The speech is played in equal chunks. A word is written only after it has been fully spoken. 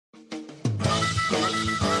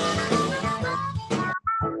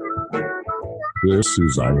This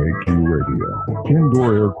is Iaqradio,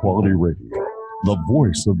 Indoor Air Quality Radio, the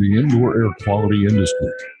voice of the indoor air quality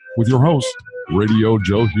industry, with your hosts, Radio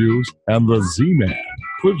Joe Hughes and the Z-Man,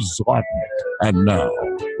 Cliff Zlotnick. And now,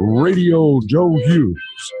 Radio Joe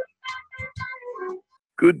Hughes.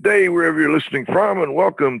 Good day, wherever you're listening from, and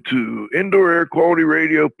welcome to Indoor Air Quality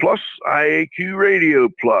Radio Plus, IAQ Radio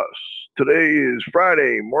Plus. Today is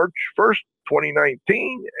Friday, March 1st,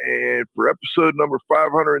 2019, and for episode number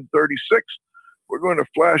 536, we're going to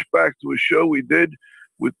flash back to a show we did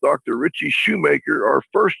with Dr. Ritchie Shoemaker, our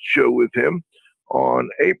first show with him, on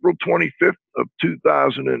April 25th of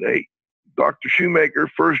 2008. Dr. Shoemaker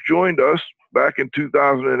first joined us back in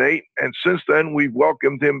 2008, and since then we've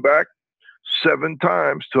welcomed him back 7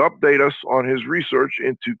 times to update us on his research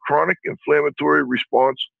into chronic inflammatory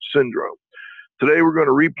response syndrome. Today we're going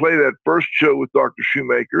to replay that first show with Dr.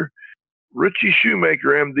 Shoemaker. Ritchie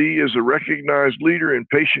Shoemaker, MD, is a recognized leader in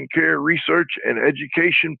patient care research and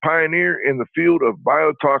education pioneer in the field of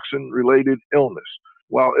biotoxin-related illness.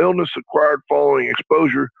 While illness acquired following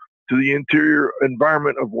exposure to the interior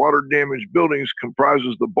environment of water-damaged buildings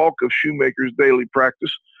comprises the bulk of Shoemaker's daily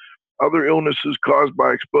practice, other illnesses caused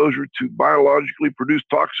by exposure to biologically produced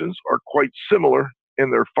toxins are quite similar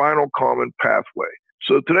in their final common pathway.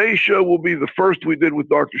 So today's show will be the first we did with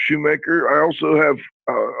Dr. Shoemaker. I also have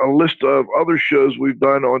a list of other shows we've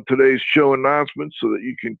done on today's show announcements so that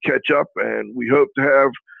you can catch up, and we hope to have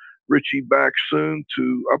Ritchie back soon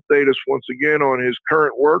to update us once again on his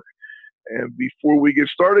current work. And before we get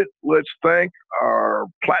started, let's thank our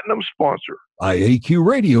platinum sponsor. IAQ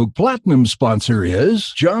Radio Platinum sponsor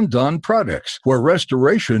is John Don Products, where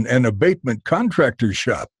restoration and abatement contractors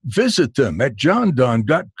shop. Visit them at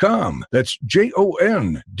jondon.com. That's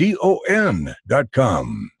JONDON.com.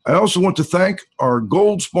 I also want to thank our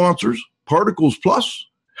gold sponsors, Particles Plus,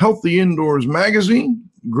 Healthy Indoors Magazine,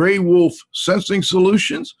 Gray Wolf Sensing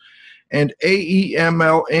Solutions, and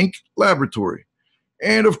AEML Inc. Laboratory.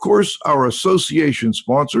 And, of course, our association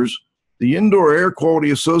sponsors, the Indoor Air Quality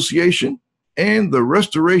Association and the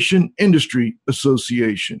Restoration Industry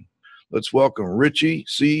Association. Let's welcome Ritchie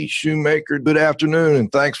C. Shoemaker. Good afternoon,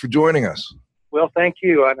 and thanks for joining us. Well, thank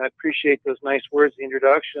you, and I appreciate those nice words, the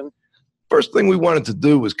introduction. First thing we wanted to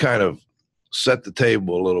do was kind of set the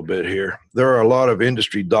table a little bit here. There are a lot of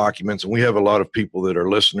industry documents, and we have a lot of people that are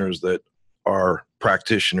listeners that are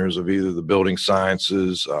practitioners of either the building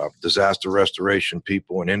sciences, disaster restoration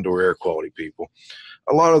people, and indoor air quality people.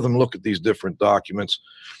 A lot of them look at these different documents,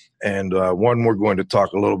 and one we're going to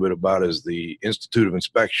talk a little bit about is the Institute of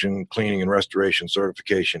Inspection, Cleaning, and Restoration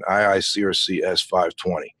Certification, IICRC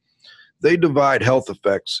S520. They divide health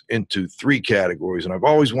effects into 3 categories, and I've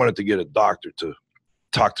always wanted to get a doctor to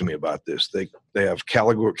talk to me about this. They have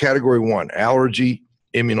category 1, allergy,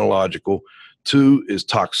 immunological, 2 is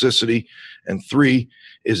toxicity, and 3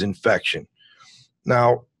 is infection.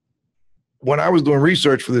 Now, when I was doing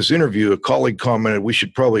research for this interview, a colleague commented we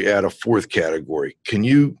should probably add a 4th category. Can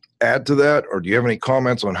you add to that, or do you have any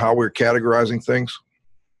comments on how we're categorizing things?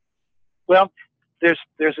 Well, there's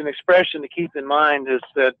an expression to keep in mind is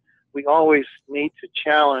that we always need to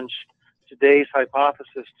challenge today's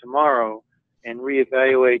hypothesis tomorrow and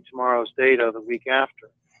reevaluate tomorrow's data the week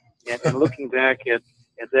after. And looking back at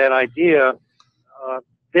that idea,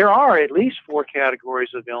 there are at least 4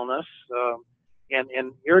 categories of illness,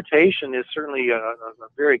 and irritation is certainly a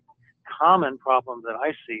very common problem that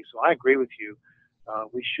I see. So I agree with you.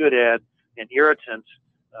 We should add an irritant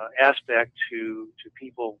aspect to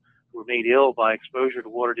people who are made ill by exposure to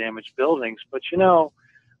water-damaged buildings. But you know,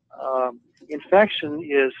 infection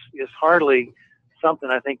is hardly something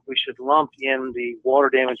I think we should lump in the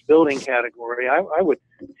water-damaged building category. I would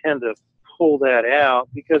tend to pull that out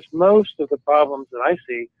because most of the problems that I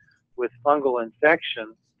see with fungal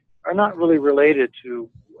infection are not really related to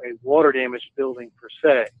a water-damaged building per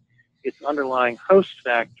se. It's underlying host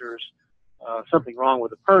factors, something wrong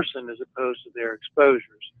with a person as opposed to their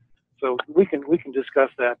exposures. So we can discuss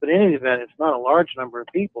that, but in any event, it's not a large number of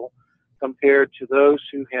people compared to those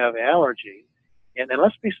who have allergy. And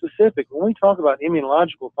let's be specific. When we talk about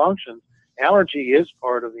immunological functions, allergy is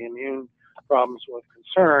part of the immune problems of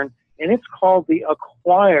concern, and it's called the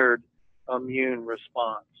acquired immune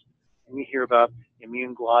response. And you hear about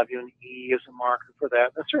immune globulin E as a marker for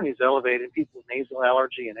that. That certainly is elevated in people with nasal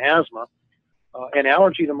allergy and asthma. And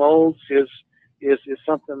allergy to molds is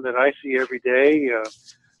something that I see every day.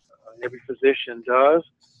 Every physician does.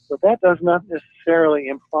 But that does not necessarily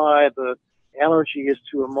imply that allergy is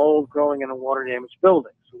to a mold growing in a water-damaged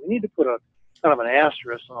building. So we need to put a kind of an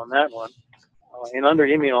asterisk on that one. And under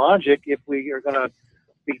immunologic, if we are going to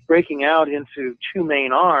be breaking out into two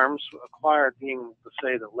main arms, acquired being,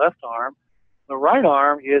 say, the left arm. The right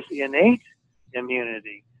arm is innate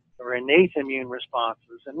immunity or innate immune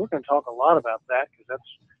responses. And we're going to talk a lot about that because that's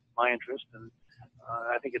my interest, and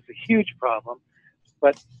I think it's a huge problem.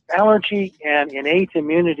 But allergy and innate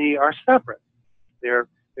immunity are separate. They're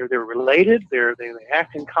related. They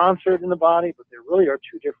act in concert in the body, but they really are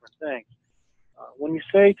two different things. When you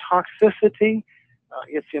say toxicity,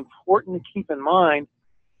 it's important to keep in mind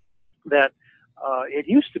that it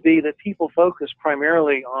used to be that people focused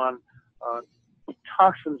primarily on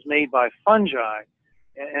toxins made by fungi,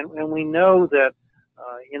 and we know that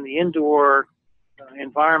in the indoor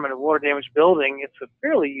environment of water-damaged building, it's a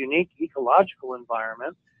fairly unique ecological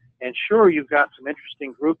environment. And sure, you've got some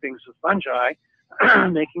interesting groupings of fungi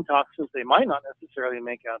making toxins they might not necessarily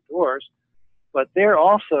make outdoors, but there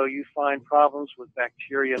also you find problems with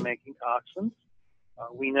bacteria making toxins.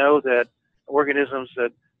 We know that organisms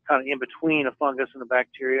that kind of in between a fungus and a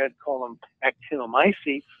bacteria, I'd call them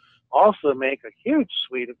actinomycetes, also make a huge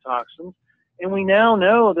suite of toxins. And we now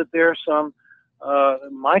know that there are some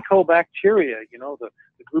mycobacteria, you know, the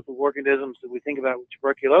group of organisms that we think about with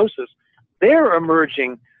tuberculosis. They're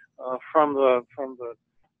emerging from the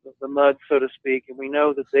mud, so to speak, and we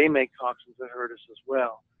know that they make toxins that hurt us as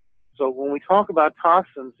well. So when we talk about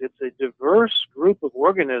toxins, it's a diverse group of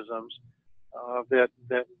organisms that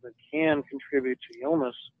can contribute to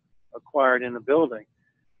illness acquired in the building.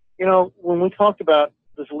 You know, when we talked about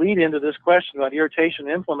this lead into this question about irritation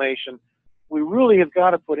and inflammation, we really have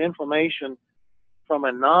got to put inflammation from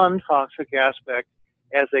a non-toxic aspect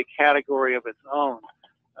as a category of its own.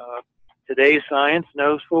 Today's science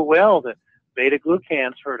knows full well that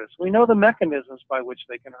beta-glucans hurt us. We know the mechanisms by which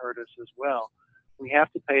they can hurt us as well. We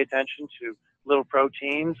have to pay attention to little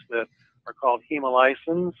proteins that are called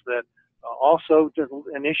hemolysins that also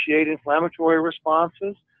initiate inflammatory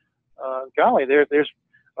responses. Golly, there's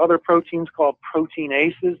other proteins called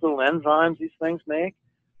proteinases, little enzymes these things make.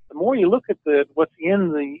 The more you look at what's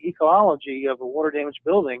in the ecology of a water-damaged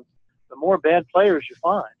building, the more bad players you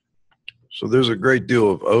find. So there's a great deal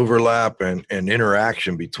of overlap and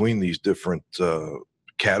interaction between these different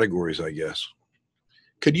categories, I guess.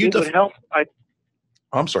 Could you? It would help.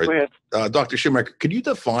 I'm sorry, Go ahead. Dr. Shoemaker. Could you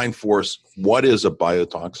define for us what is a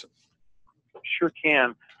biotoxin? Sure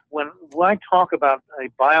can. When I talk about a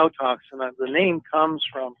biotoxin, the name comes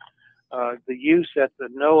from the use at the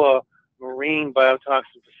NOAA Marine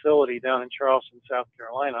Biotoxin Facility down in Charleston, South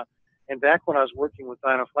Carolina. And back when I was working with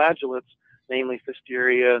dinoflagellates, namely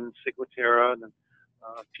Listeria and Ciguatera and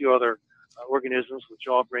a few other organisms with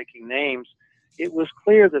jaw-breaking names, it was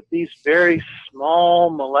clear that these very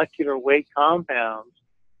small molecular weight compounds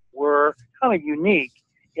were kind of unique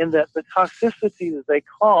in that the toxicity that they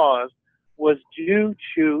caused was due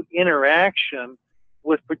to interaction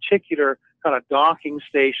with particular kind of docking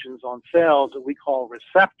stations on cells that we call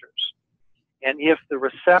receptors. And if the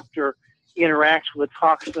receptor interacts with a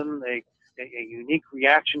toxin, a unique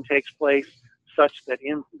reaction takes place such that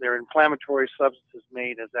there are inflammatory substances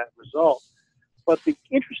made as that result. But the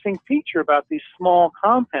interesting feature about these small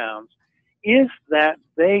compounds is that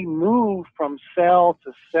they move from cell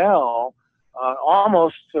to cell,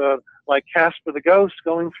 almost like Casper the Ghost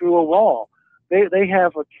going through a wall. They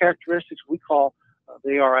have a characteristics we call,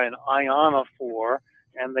 they are an ionophore,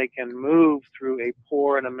 and they can move through a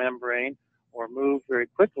pore in a membrane or move very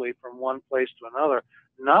quickly from one place to another,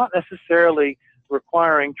 not necessarily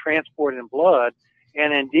requiring transport in blood.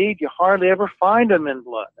 And indeed, you hardly ever find them in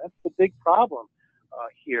blood. That's the big problem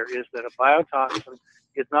here, is that a biotoxin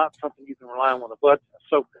is not something you can rely on with a blood test.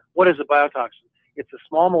 So what is a biotoxin? It's a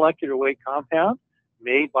small molecular weight compound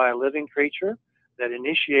made by a living creature that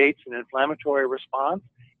initiates an inflammatory response,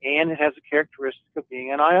 and it has a characteristic of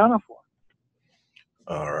being an ionophore.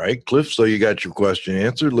 All right, Cliff, so you got your question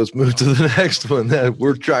answered. Let's move to the next one.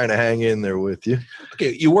 We're trying to hang in there with you.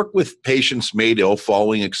 Okay, you work with patients made ill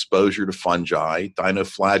following exposure to fungi,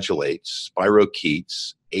 dinoflagellates,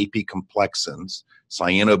 spirochetes, apicomplexans,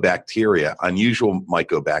 cyanobacteria, unusual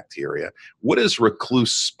mycobacteria. What does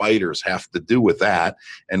recluse spiders have to do with that?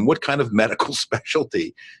 And what kind of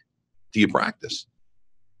specialty do you practice?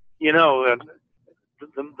 You know,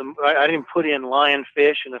 I didn't put in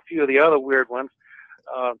lionfish and a few of the other weird ones.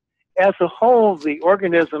 As a whole, the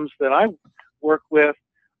organisms that I work with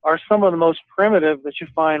are some of the most primitive that you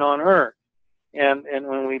find on Earth. And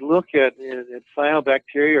when we look at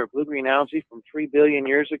cyanobacteria or blue-green algae from 3 billion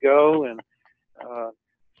years ago, and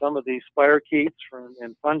some of these spirochetes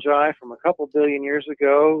and fungi from a couple billion years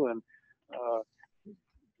ago, and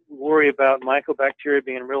worry about mycobacteria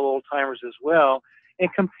being real old-timers as well,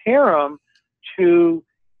 and compare them to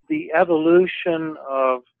the evolution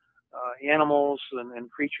of animals and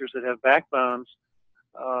creatures that have backbones,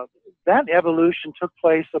 that evolution took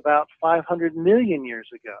place about 500 million years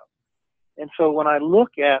ago. And so when I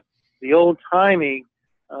look at the old-timey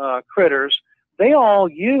critters, they all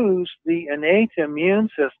use the innate immune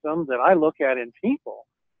system that I look at in people.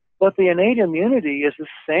 But the innate immunity is the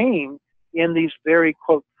same in these very,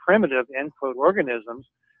 quote, primitive, end quote, organisms.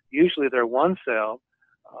 Usually they're one cell.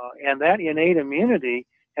 And that innate immunity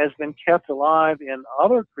has been kept alive in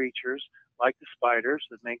other creatures, like the spiders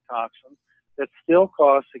that make toxins, that still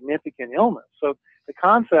cause significant illness. So the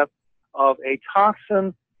concept of a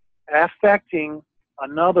toxin affecting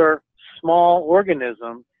another small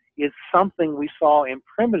organism is something we saw in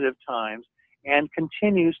primitive times and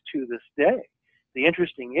continues to this day. The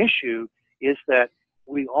interesting issue is that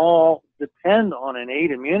we all depend on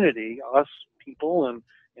innate immunity, us people and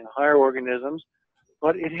higher organisms,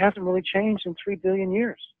 but it hasn't really changed in 3 billion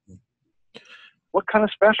years. What kind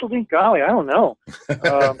of specialty? Golly, I don't know.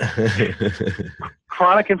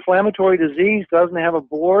 Chronic inflammatory disease doesn't have a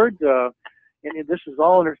board. And this is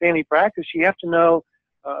all under family practice. You have to know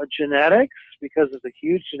genetics because it's a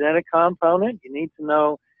huge genetic component. You need to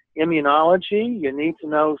know immunology. You need to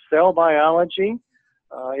know cell biology.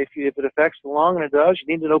 If it affects the lung, and it does,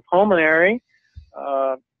 you need to know pulmonary.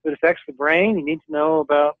 If it affects the brain, you need to know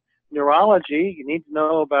about neurology. You need to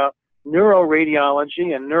know about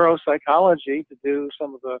neuroradiology and neuropsychology to do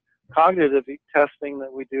some of the cognitive testing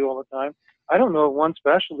that we do all the time. I don't know of one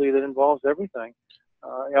specialty that involves everything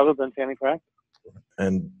other than family practice.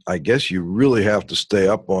 And I guess you really have to stay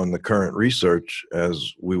up on the current research,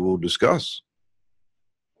 as we will discuss.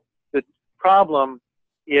 The problem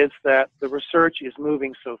is that the research is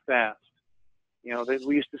moving so fast. You know,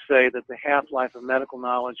 we used to say that the half-life of medical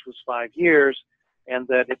knowledge was 5 years, and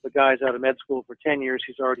that if the guy's out of med school for 10 years,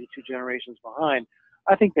 he's already 2 generations behind.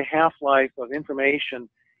 I think the half-life of information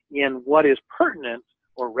in what is pertinent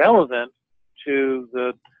or relevant to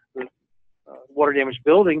the water damage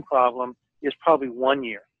building problem is probably 1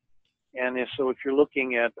 year. And so if you're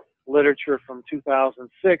looking at literature from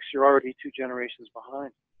 2006, you're already 2 generations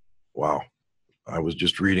behind. Wow. I was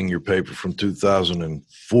just reading your paper from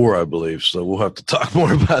 2004, I believe, so we'll have to talk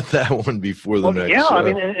more about that one before the next. Yeah, I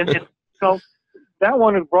mean, so that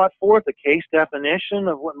one had brought forth a case definition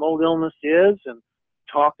of what mold illness is and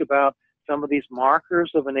talked about some of these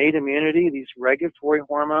markers of innate immunity, these regulatory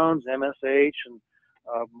hormones, MSH, and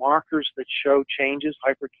markers that show changes,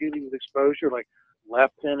 hyperacutely with exposure, like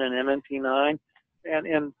leptin and MMP9.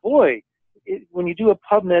 And boy, when you do a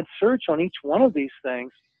PubMed search on each one of these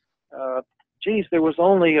things, geez, there was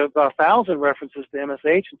only about 1,000 references to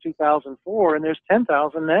MSH in 2004, and there's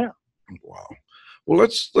 10,000 now. Wow. Well,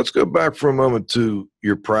 let's go back for a moment to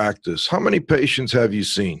your practice. How many patients have you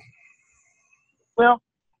seen? Well,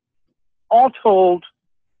 all told,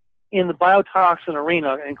 in the biotoxin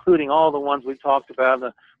arena, including all the ones we talked about,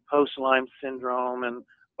 the post-Lyme syndrome and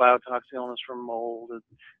biotoxin illness from mold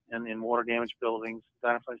and in water damaged buildings,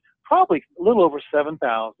 probably a little over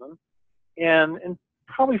 7,000, and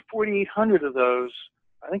probably 4,800 of those,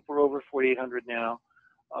 I think we're over 4,800 now,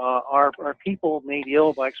 are people made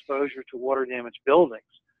ill by exposure to water damaged buildings.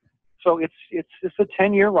 So it's a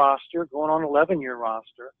 10-year roster, going on 11-year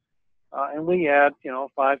roster. And we add,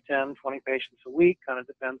 5, 10, 20 patients a week, kind of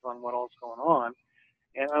depends on what else is going on.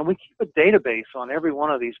 And we keep a database on every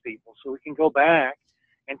one of these people so we can go back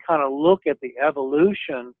and kind of look at the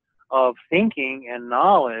evolution of thinking and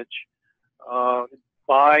knowledge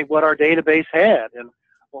by what our database had. And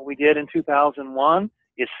what we did in 2001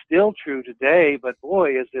 is still true today, but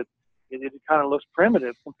boy, it kind of looks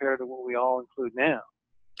primitive compared to what we all include now.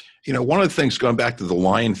 One of the things, going back to the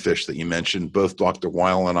lionfish that you mentioned, both Dr.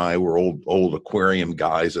 Weil and I were old aquarium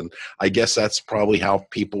guys, and I guess that's probably how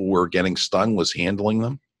people were getting stung, was handling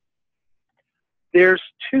them. There's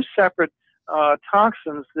 2 separate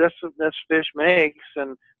toxins this fish makes,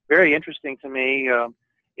 and very interesting to me.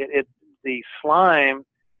 The slime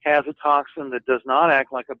has a toxin that does not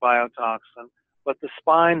act like a biotoxin, but the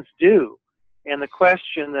spines do. And the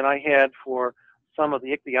question that I had for some of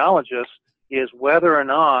the ichthyologists is whether or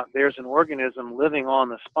not there's an organism living on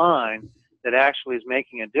the spine that actually is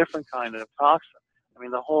making a different kind of toxin. I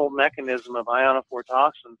mean, the whole mechanism of ionophore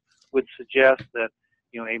toxins would suggest that,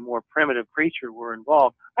 a more primitive creature were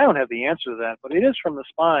involved. I don't have the answer to that, but it is from the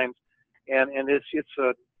spines, and it's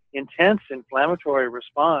an intense inflammatory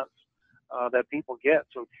response that people get.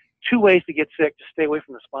 So 2 ways to get sick: to stay away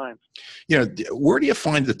from the spines. Where do you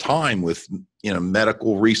find the time with,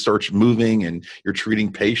 medical research moving and you're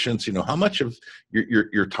treating patients? How much of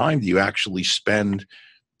your time do you actually spend,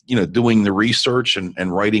 doing the research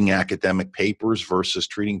and writing academic papers versus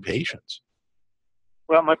treating patients?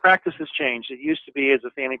 Well, my practice has changed. It used to be as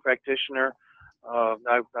a family practitioner.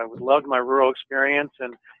 I loved my rural experience,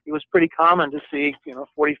 and it was pretty common to see,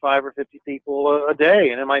 45 or 50 people a day,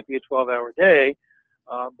 and it might be a 12-hour day.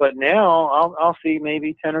 But now I'll see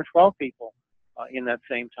maybe 10 or 12 people in that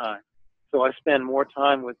same time. So I spend more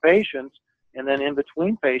time with patients, and then in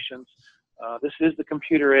between patients, this is the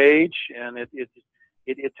computer age, and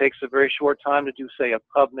it takes a very short time to do, say, a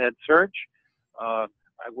PubMed search.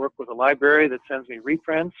 I work with a library that sends me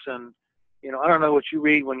reprints, and I don't know what you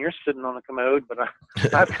read when you're sitting on the commode, but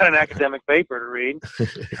I've got an academic paper to read.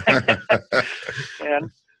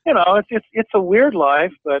 And it's a weird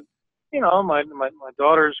life, but my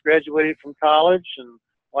daughter's graduated from college, and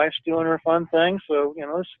wife's doing her fun thing. So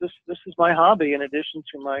this is my hobby in addition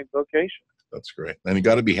to my vocation. That's great, and you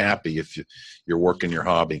got to be happy if you're working your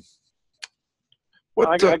hobby.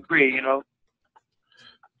 I agree.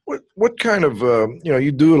 What kind of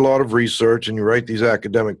you do a lot of research and you write these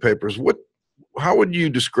academic papers. How would you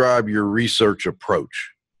describe your research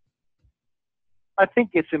approach? I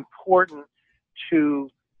think it's important to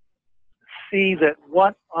see that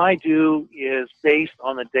what I do is based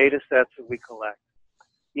on the data sets that we collect.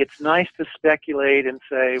 It's nice to speculate and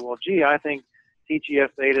say, well, gee, I think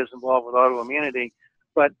TGF-beta is involved with autoimmunity,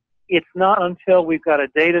 but it's not until we've got a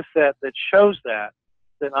data set that shows that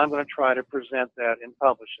I'm going to try to present that and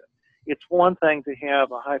publish it. It's one thing to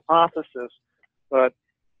have a hypothesis, but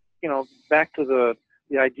back to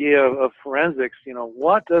the idea of forensics,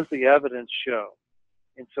 what does the evidence show?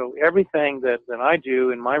 And so everything that I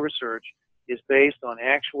do in my research is based on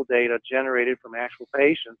actual data generated from actual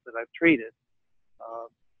patients that I've treated.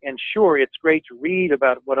 And sure, it's great to read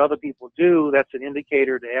about what other people do. That's an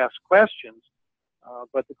indicator to ask questions.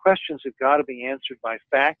 But the questions have got to be answered by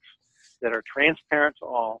facts that are transparent to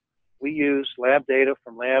all. We use lab data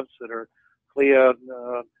from labs that are CLIA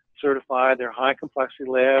certified. They're high complexity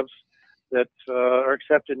labs that are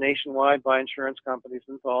accepted nationwide by insurance companies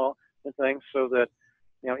and all and things, so that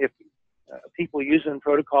if people using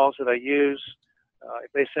protocols that I use,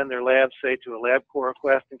 if they send their labs, say, to a LabCorp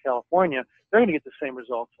request in California, they're going to get the same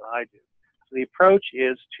results that I do. So the approach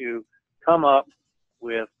is to come up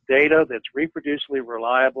with data that's reproducibly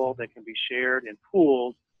reliable, that can be shared and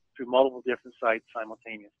pooled through multiple different sites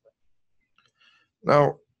simultaneously.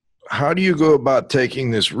 Now, how do you go about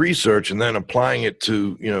taking this research and then applying it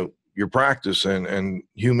to, your practice and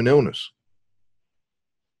human illness?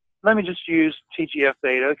 Let me just use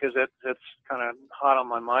TGF-beta because that's kind of hot on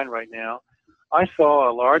my mind right now. I saw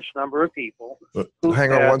a large number of people.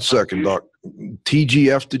 Hang on one second, Doc.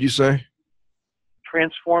 TGF, did you say?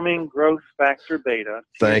 Transforming growth factor beta.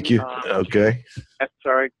 Thank you. Okay.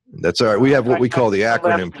 Sorry. That's all right. We have what we call the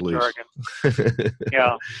acronym, please.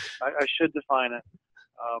 Yeah, I should define it.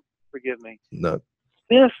 Forgive me. No.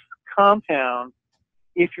 This compound,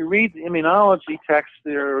 if you read the immunology texts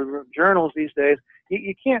or journals these days,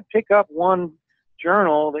 you can't pick up one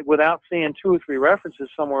journal without seeing 2 or 3 references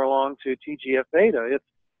somewhere along to TGF-beta.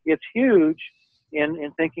 It's huge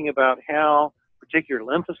in thinking about how particular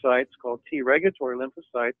lymphocytes, called T regulatory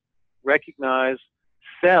lymphocytes, recognize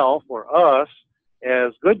self or us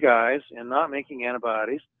as good guys and not making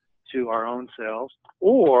antibodies to our own cells,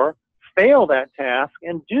 or fail that task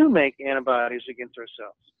and do make antibodies against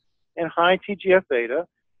ourselves. And high TGF-beta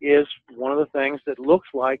is one of the things that looks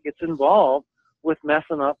like it's involved with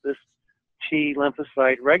messing up this T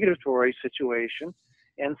lymphocyte regulatory situation.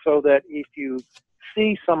 And so that if you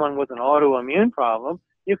see someone with an autoimmune problem,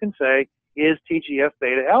 you can say, is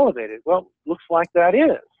TGF-beta elevated? Well, looks like that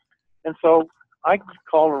is. And so I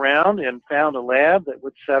called around and found a lab that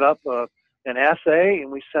would set up an assay, and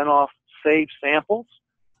we sent off saved samples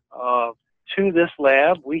to this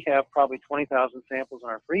lab. We have probably 20,000 samples in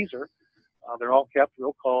our freezer. They're all kept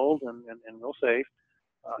real cold and real safe.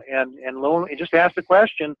 And just ask the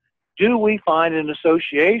question, do we find an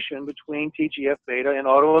association between TGF-beta and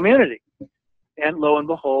autoimmunity? And lo and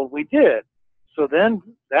behold, we did. So then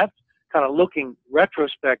that's kind of looking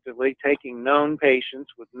retrospectively, taking known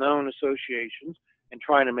patients with known associations and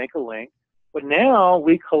trying to make a link. But now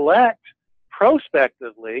we collect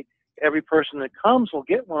prospectively. Every person that comes will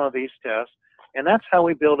get one of these tests, and that's how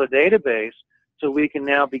we build a database, so we can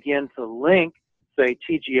now begin to link, say,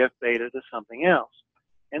 TGF-beta to something else.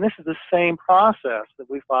 And this is the same process that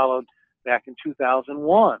we followed back in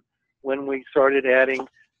 2001 when we started adding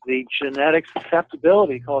the genetic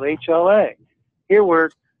susceptibility called HLA. Here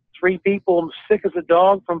were 3 people sick as a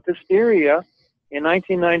dog from Pfiesteria in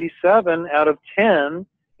 1997 out of 10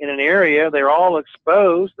 in an area. They're all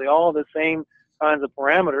exposed. They all have the same kinds of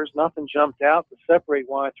parameters, nothing jumped out to separate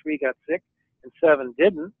why 3 got sick and 7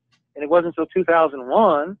 didn't. And it wasn't until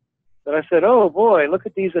 2001 that I said, oh boy, look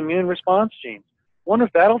at these immune response genes. Wonder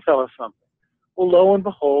if that'll tell us something. Well, lo and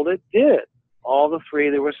behold, it did. All the 3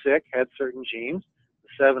 that were sick had certain genes.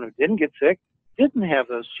 The 7 who didn't get sick didn't have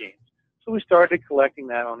those genes. So we started collecting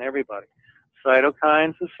that on everybody.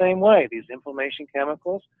 Cytokines the same way. These inflammation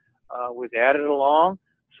chemicals, we've added along.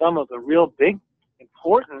 Some of the real big,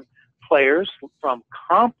 important players from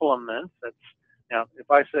complements. Now, if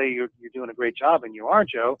I say you're doing a great job, and you are,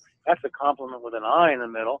 Joe, that's a complement with an I in the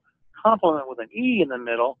middle. Complement with an E in the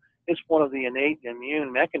middle is one of the innate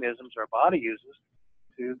immune mechanisms our body uses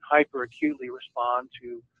to hyperacutely respond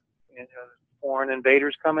to foreign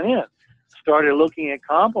invaders coming in. Started looking at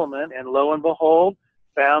complement, and lo and behold,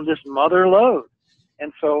 found this mother lode.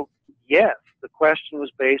 And so, yes, the question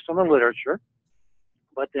was based on the literature,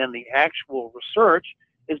 but then the actual research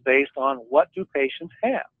is based on what do patients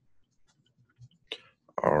have.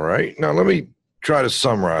 All right. Now, let me try to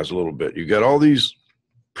summarize a little bit. You got all these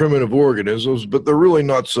primitive organisms, but they're really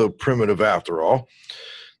not so primitive after all.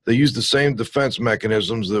 They use the same defense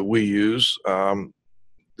mechanisms that we use.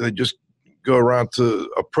 They just go around to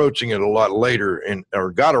approaching it a lot later,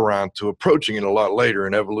 or got around to approaching it a lot later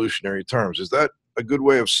in evolutionary terms. Is that a good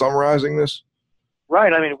way of summarizing this?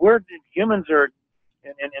 Right. I mean, humans are,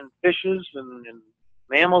 and fishes and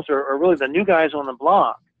mammals are really the new guys on the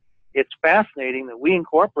block. It's fascinating that we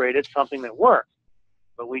incorporated something that works,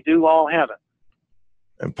 but we do all have it.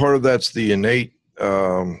 And part of that's the innate,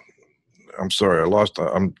 I'm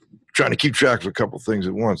trying to keep track of a couple things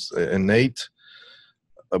at once. The innate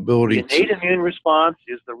ability. The innate immune response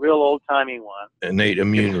is the real old-timey one. Innate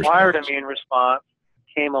immune response. Acquired immune response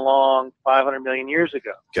came along 500 million years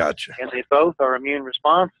ago. Gotcha. And they both are immune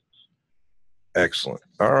responses. Excellent.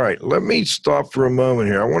 All right. Let me stop for a moment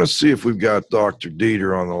here. I want to see if we've got Dr.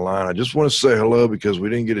 Dieter on the line. I just want to say hello because we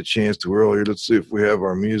didn't get a chance to earlier. Let's see if we have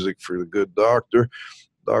our music for the good doctor.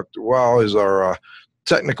 Dr. Weil is our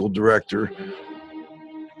technical director.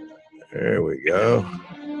 There we go.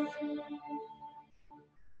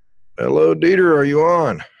 Hello, Dieter. Are you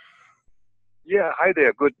on? Yeah, hi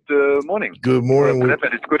there. Good morning. Good morning.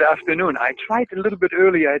 It's good afternoon. I tried a little bit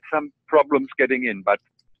earlier. I had some problems getting in, but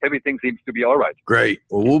everything seems to be all right. Great.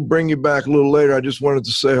 Well, we'll bring you back a little later. I just wanted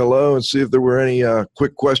to say hello and see if there were any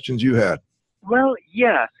quick questions you had. Well,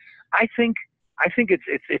 yeah, I think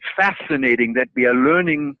it's fascinating that we are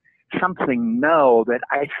learning something now that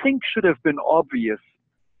I think should have been obvious.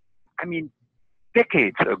 I mean,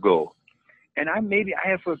 decades ago. And I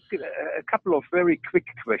have a couple of very quick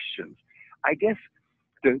questions. I guess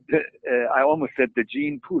I almost said the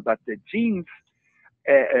gene pool, but the genes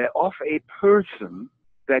of a person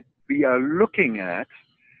that we are looking at,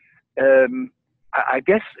 I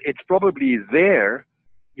guess it's probably there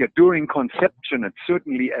during conception and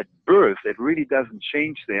certainly at birth. It really doesn't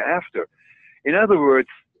change thereafter. In other words,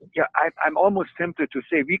 I'm almost tempted to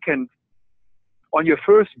say we can, on your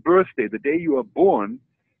first birthday, the day you are born,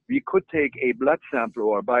 we could take a blood sample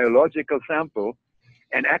or a biological sample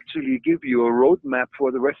and actually give you a roadmap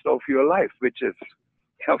for the rest of your life, which is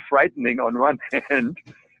frightening on one hand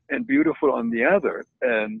and beautiful on the other.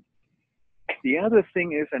 The other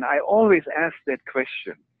thing is, and I always ask that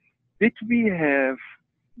question, did we have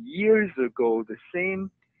years ago the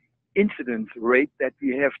same incidence rate that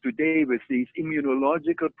we have today with these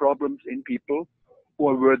immunological problems in people?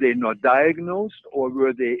 Or were they not diagnosed, or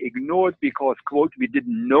were they ignored because, quote, we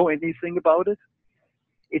didn't know anything about it?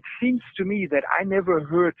 It seems to me that I never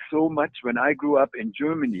heard so much when I grew up in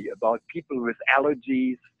Germany about people with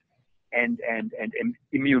allergies and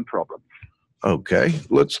immune problems. Okay,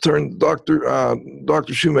 let's turn Dr.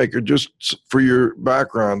 Shoemaker, just for your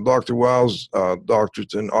background. Dr. Weil's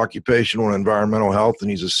doctorate in occupational and environmental health, and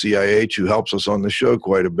he's a CIH who helps us on the show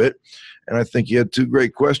quite a bit. And I think you had 2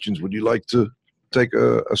 great questions. Would you like to take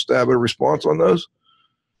a stab at a response on those?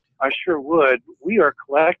 I sure would. We are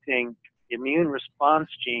collecting immune response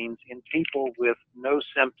genes in people with no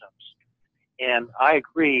symptoms. And I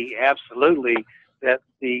agree absolutely that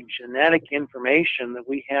the genetic information that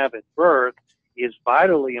we have at birth is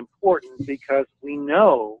vitally important because we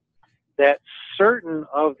know that certain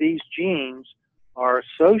of these genes are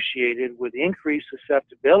associated with increased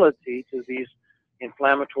susceptibility to these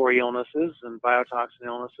inflammatory illnesses and biotoxin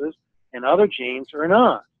illnesses, and other genes are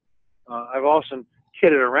not. I've also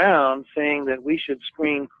kidded around saying that we should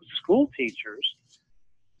screen school teachers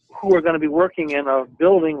who are going to be working in a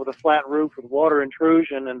building with a flat roof with water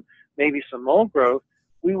intrusion and maybe some mold growth.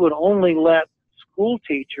 We would only let school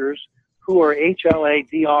teachers who are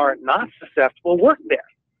HLA-DR not susceptible work there.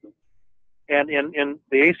 And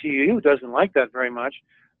the ACU doesn't like that very much.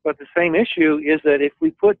 But the same issue is that if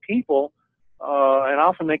we put people, and I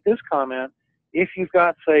often make this comment, if you've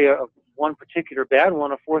got, say, one particular bad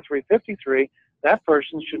one, a 4-3-53, that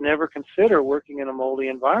person should never consider working in a moldy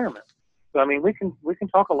environment. So, I mean, we can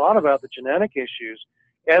talk a lot about the genetic issues.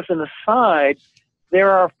 As an aside, there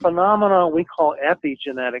are phenomena we call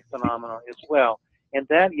epigenetic phenomena as well, and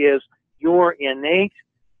that is your innate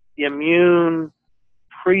immune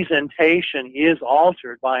presentation is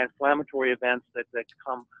altered by inflammatory events that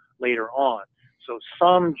come later on. So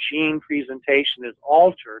some gene presentation is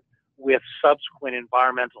altered with subsequent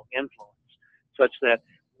environmental influence, such that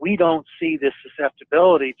we don't see this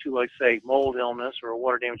susceptibility to, like, say, mold illness or a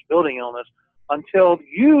water damaged building illness until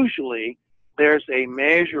usually there's a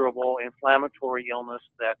measurable inflammatory illness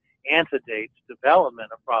that antedates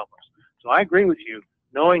development of problems. So I agree with you.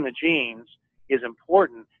 Knowing the genes is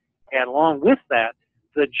important, and along with that,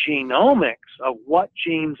 the genomics of what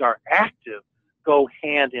genes are active go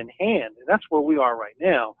hand in hand, and that's where we are right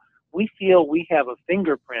now. We feel we have a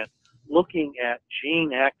fingerprint looking at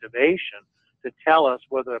gene activation to tell us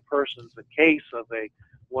whether a person's a case of a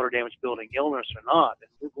water damaged building illness or not.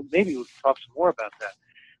 And maybe we can talk some more about that.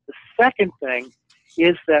 The second thing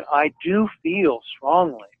is that I do feel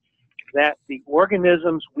strongly that the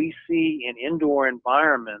organisms we see in indoor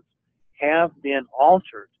environments have been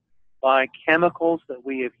altered by chemicals that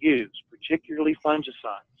we have used, particularly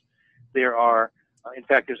fungicides. There are, in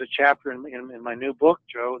fact, there's a chapter in my new book,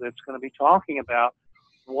 Joe, that's going to be talking about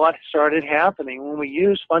what started happening when we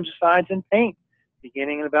used fungicides in paint,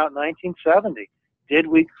 beginning in about 1970. Did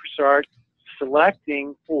we start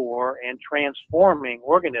selecting for and transforming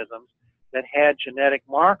organisms that had genetic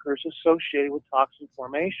markers associated with toxin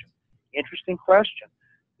formation? Interesting question.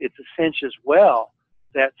 It's a cinch as well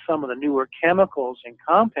that some of the newer chemicals and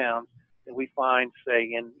compounds that we find,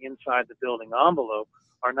 say, inside the building envelope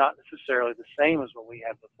are not necessarily the same as what we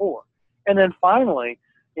had before. And then finally,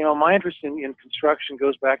 you know, my interest in construction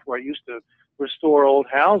goes back to where I used to restore old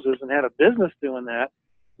houses and had a business doing that.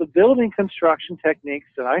 The building construction techniques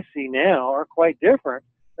that I see now are quite different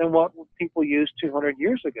than what people used 200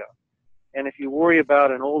 years ago. And if you worry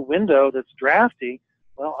about an old window that's drafty,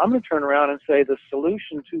 well, I'm going to turn around and say the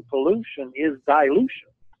solution to pollution is dilution.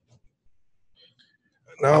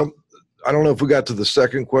 Now, I don't know if we got to the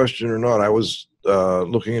second question or not. I was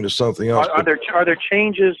looking into something else. Are there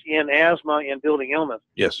changes in asthma and building illness?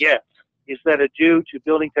 Yes. Yes. Is that due to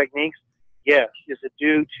building techniques? Yes. Is it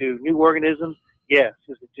due to new organisms? Yes.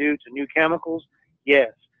 Is it due to new chemicals?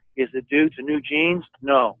 Yes. Is it due to new genes?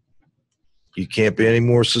 No. You can't be any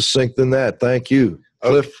more succinct than that. Thank you.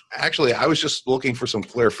 Cliff? Actually, I was just looking for some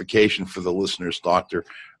clarification for the listeners, Doctor.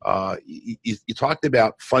 You talked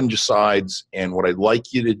about fungicides, and what I'd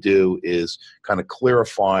like you to do is kind of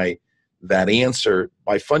clarify that answer.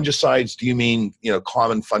 By fungicides, do you mean, you know,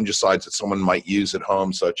 common fungicides that someone might use at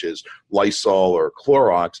home, such as Lysol or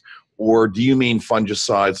Clorox, or do you mean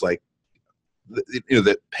fungicides like, you know,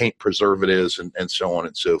 that paint preservatives and so on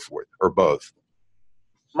and so forth, or both?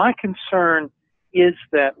 My concern is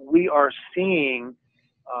that we are seeing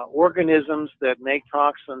organisms that make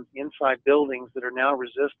toxins inside buildings that are now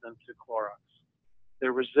resistant to Clorox.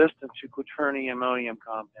 They're resistant to quaternary ammonium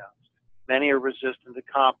compounds. Many are resistant to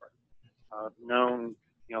copper, known,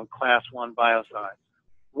 you know, class 1 biocides.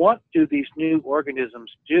 What do these new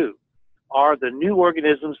organisms do? Are the new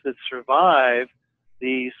organisms that survive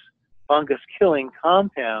these fungus-killing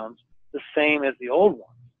compounds the same as the old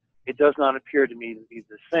ones? It does not appear to me to be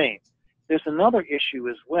the same. There's another issue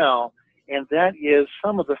as well, and that is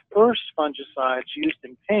some of the first fungicides used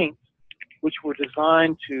in paints, which were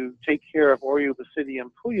designed to take care of Aureus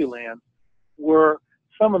basidium pullulans, were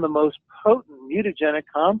some of the most potent mutagenic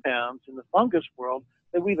compounds in the fungus world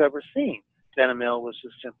that we've ever seen. Benomyl was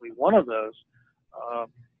just simply one of those.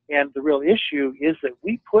 And the real issue is that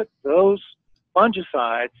we put those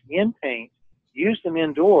fungicides in paint, used them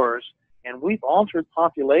indoors, and we've altered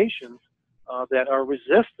populations that are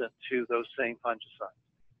resistant to those same fungicides.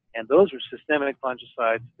 And those are systemic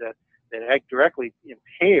fungicides that act directly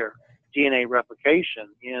impair DNA replication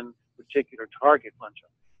in particular target fungi.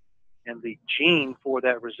 And the gene for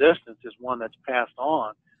that resistance is one that's passed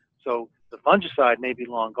on. So the fungicide may be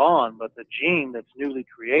long gone, but the gene that's newly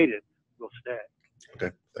created will stay.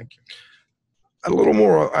 Okay, thank you. A little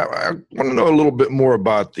more, I want to know a little bit more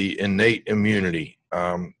about the innate immunity.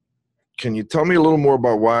 Can you tell me a little more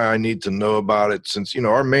about why I need to know about it, since, you know,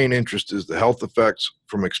 our main interest is the health effects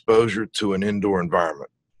from exposure to an indoor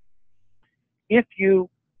environment? If you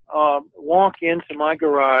walk into my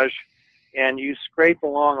garage and you scrape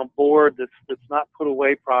along a board that's not put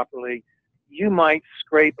away properly, you might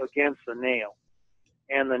scrape against a nail,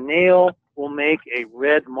 and the nail will make a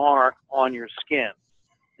red mark on your skin.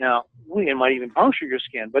 Now, it might even puncture your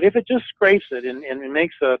skin, but if it just scrapes it and it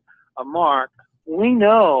makes a mark, we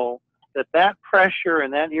know that that pressure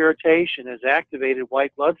and that irritation has activated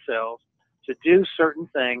white blood cells to do certain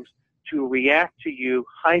things, to react to you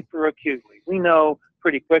hyperacutely. We know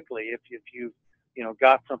pretty quickly if you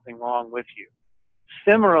got something wrong with you.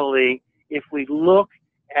 Similarly, if we look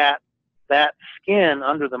at that skin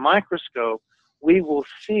under the microscope, we will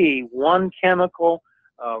see one chemical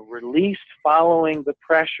released following the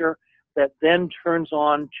pressure that then turns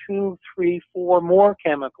on 2, 3, 4 more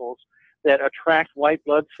chemicals that attract white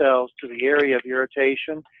blood cells to the area of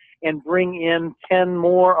irritation and bring in 10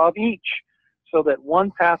 more of each, so that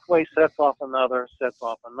one pathway sets off another,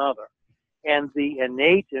 And the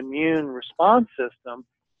innate immune response system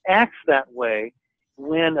acts that way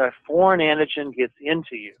when a foreign antigen gets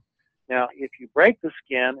into you. Now, if you break the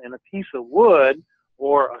skin and a piece of wood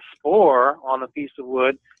or a spore on a piece of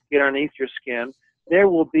wood get underneath your skin, there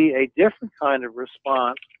will be a different kind of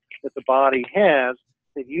response that the body has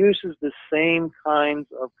that uses the same kinds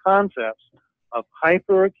of concepts of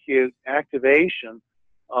hyperacute activation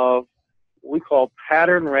of what we call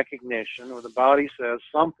pattern recognition, where the body says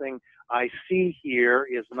something I see here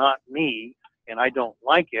is not me and I don't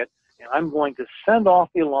like it, and I'm going to send off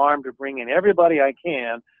the alarm to bring in everybody I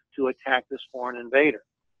can to attack this foreign invader.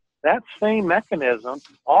 That same mechanism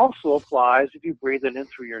also applies if you breathe it in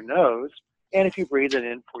through your nose and if you breathe it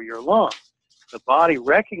in through your lungs. The body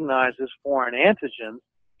recognizes foreign antigens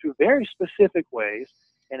through very specific ways,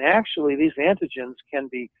 and actually these antigens can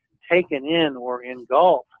be taken in or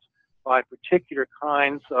engulfed by particular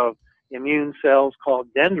kinds of immune cells called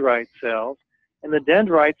dendrite cells, and the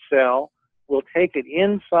dendrite cell will take it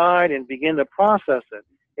inside and begin to process it.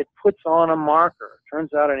 It puts on a marker,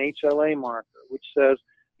 turns out an HLA marker, which says,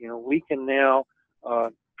 we can now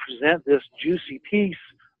present this juicy piece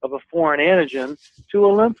of a foreign antigen to a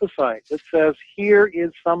lymphocyte that says, here is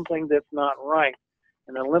something that's not right.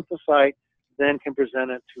 And the lymphocyte then can present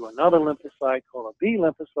it to another lymphocyte called a B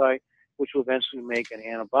lymphocyte, which will eventually make an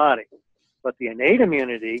antibody. But the innate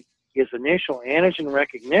immunity is initial antigen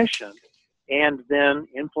recognition and then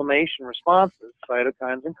inflammation responses,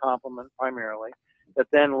 cytokines and complement primarily, that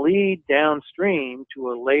then lead downstream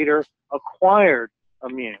to a later acquired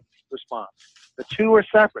immune response. The two are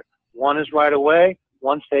separate. One is right away,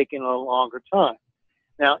 one's taking a longer time.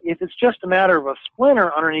 Now, if it's just a matter of a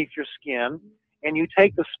splinter underneath your skin and you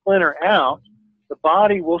take the splinter out, the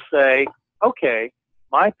body will say, okay,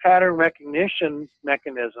 my pattern recognition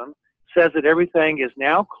mechanism says that everything is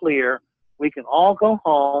now clear. We can all go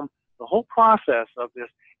home. The whole process of this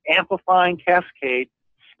amplifying cascade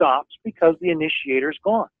stops because the initiator's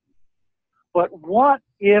gone. But what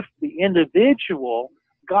if the individual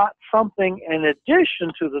got something in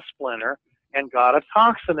addition to the splinter and got a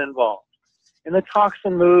toxin involved? And the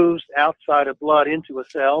toxin moves outside of blood into a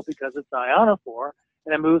cell because it's ionophore,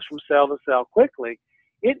 and it moves from cell to cell quickly.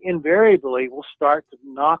 It invariably will start to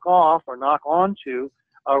knock off or knock onto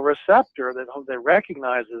a receptor that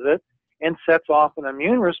recognizes it and sets off an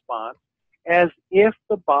immune response as if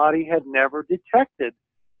the body had never detected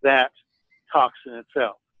that toxin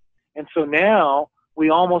itself. And so now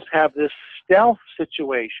we almost have this stealth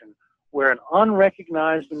situation where an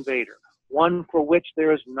unrecognized invader, one for which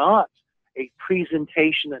there is not a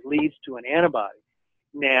presentation that leads to an antibody,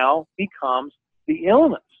 now becomes the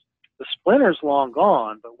illness. The splinter's long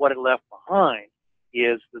gone, but what it left behind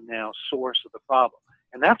is the now source of the problem.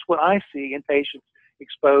 And that's what I see in patients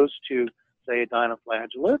exposed to, say, a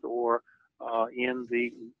dinoflagellate or in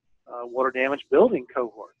the water damage building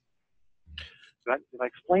cohort. Did I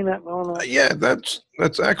explain that well enough? Yeah, that's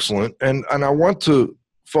excellent. And I want to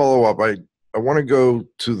follow up. I want to go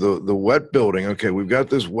to the wet building. Okay, we've got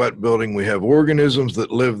this wet building. We have organisms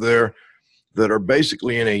that live there that are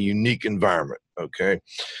basically in a unique environment, okay?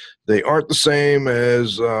 They aren't the same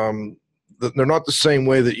as, they're not the same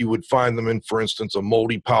way that you would find them in, for instance, a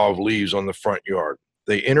moldy pile of leaves on the front yard.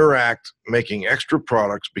 They interact making extra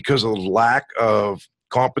products because of the lack of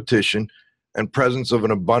competition and presence of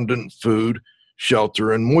an abundant food,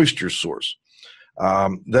 shelter, and moisture source.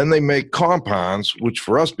 Then they make compounds, which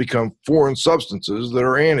for us become foreign substances that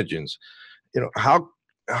are antigens.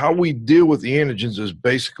 How we deal with the antigens is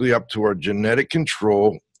basically up to our genetic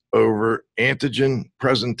control over antigen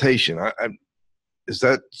presentation. Is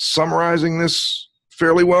that summarizing this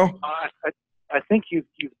fairly well? I think you've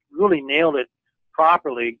really nailed it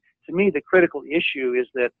properly. To me, the critical issue is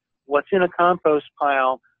that what's in a compost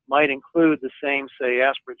pile might include the same, say,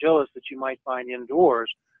 aspergillus that you might find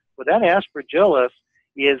indoors, but that aspergillus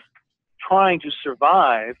is trying to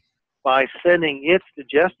survive by sending its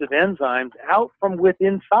digestive enzymes out from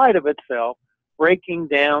within inside of itself, breaking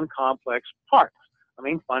down complex parts. I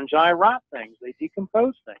mean, fungi rot things, they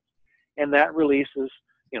decompose things, and that releases,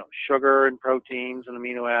 sugar and proteins and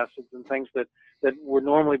amino acids and things that would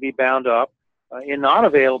normally be bound up and not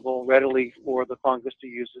available readily for the fungus to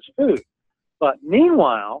use as food. But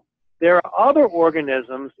meanwhile, there are other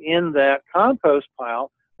organisms in that compost pile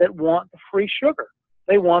that want the free sugar.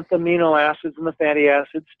 They want the amino acids and the fatty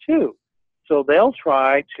acids too. So they'll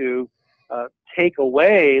try to take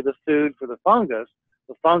away the food for the fungus.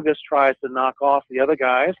 The fungus tries to knock off the other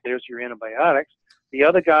guys. There's your antibiotics. The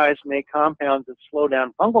other guys make compounds that slow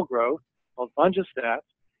down fungal growth, called fungistats.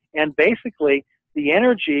 And basically, the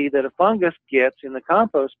energy that a fungus gets in the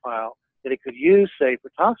compost pile that it could use, say, for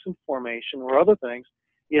toxin formation or other things,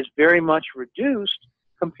 is very much reduced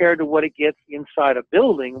compared to what it gets inside a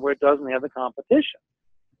building where it doesn't have the competition.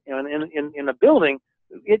 In a building,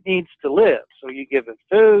 it needs to live. So you give it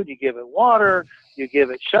food, you give it water, you give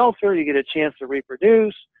it shelter, you get a chance to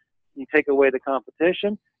reproduce, you take away the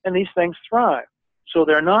competition, and these things thrive. So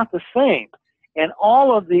they're not the same. And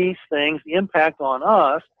all of these things impact on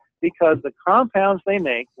us because the compounds they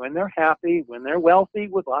make when they're happy, when they're wealthy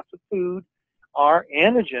with lots of food, are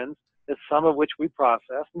antigens, that some of which we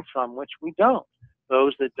process and some which we don't.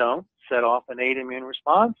 Those that don't set off innate immune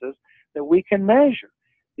responses that we can measure.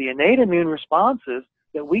 The innate immune responses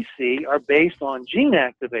that we see are based on gene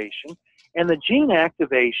activation, and the gene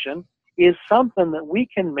activation is something that we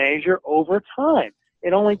can measure over time.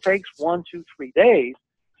 It only takes 1, 2, 3 days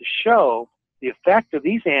to show the effect of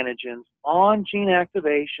these antigens on gene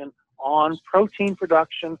activation, on protein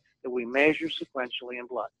production that we measure sequentially in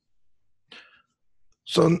blood.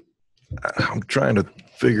 So I'm trying to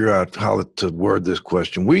figure out how to word this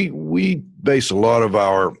question. We base a lot of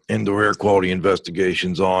our indoor air quality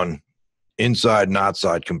investigations on inside and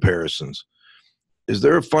outside comparisons. Is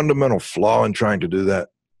there a fundamental flaw in trying to do that?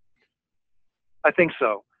 I think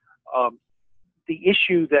so. The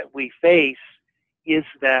issue that we face is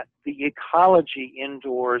that the ecology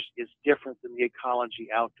indoors is different than the ecology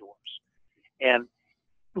outdoors. And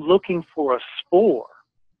looking for a spore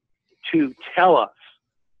to tell us,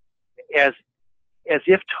 as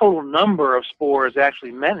if total number of spores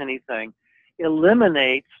actually meant anything,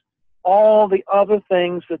 eliminates all the other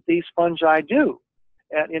things that these fungi do.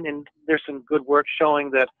 And there's some good work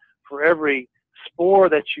showing that for every spore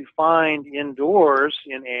that you find indoors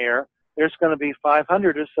in air, there's going to be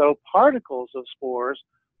 500 or so particles of spores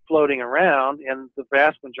floating around, and the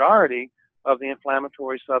vast majority of the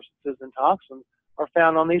inflammatory substances and toxins are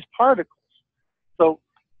found on these particles. So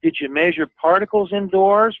did you measure particles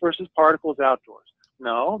indoors versus particles outdoors?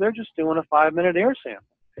 No, they're just doing a 5-minute air sample.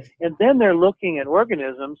 And then they're looking at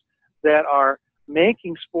organisms that are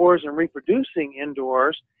making spores and reproducing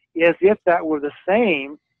indoors as if that were the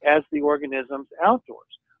same as the organisms outdoors.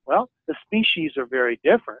 Well, the species are very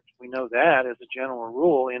different. We know that as a general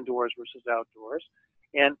rule, indoors versus outdoors.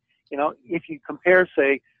 And, if you compare,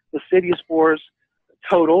 say, the Cydia spores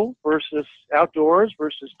total versus outdoors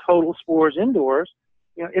versus total spores indoors,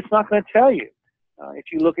 it's not going to tell you. If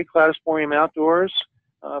you look at Cladosporium outdoors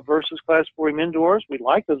versus Cladosporium indoors, we'd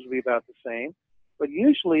like those to be about the same. But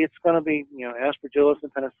usually it's going to be, Aspergillus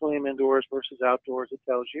and Penicillium indoors versus outdoors, it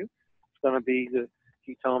tells you. It's going to be the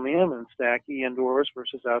Chaetomium and Stachy indoors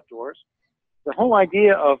versus outdoors. The whole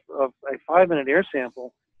idea of a 5-minute air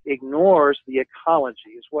sample ignores the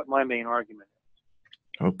ecology is what my main argument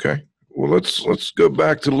is. Okay. Well, let's go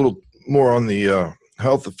back to a little more on the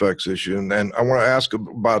health effects issue. And then I want to ask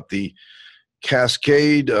about the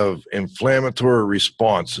cascade of inflammatory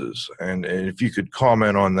responses. And if you could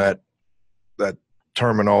comment on that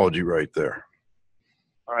terminology right there.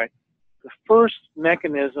 All right. The first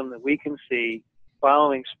mechanism that we can see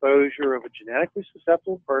following exposure of a genetically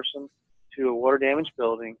susceptible person to a water-damaged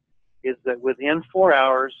building is that within 4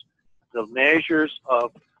 hours, the measures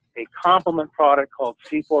of a complement product called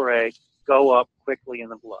C4A go up quickly in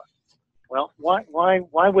the blood. Well, why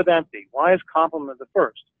would that be? Why is complement the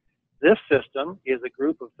first? This system is a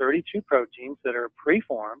group of 32 proteins that are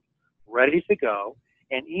preformed, ready to go,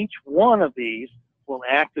 and each one of these will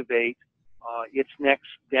activate its next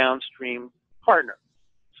downstream partner,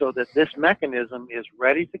 so that this mechanism is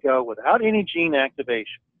ready to go without any gene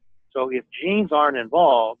activation. So if genes aren't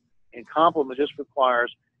involved and complement just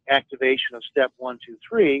requires activation of step 1, 2,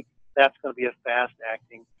 3, that's going to be a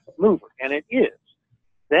fast-acting mover, and it is.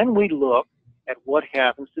 Then we look at what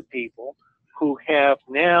happens to people who have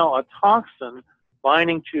now a toxin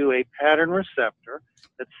binding to a pattern receptor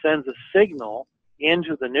that sends a signal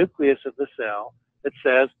into the nucleus of the cell that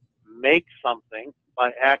says, make something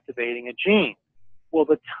by activating a gene. Well,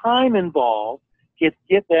 the time involved to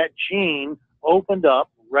get that gene opened up,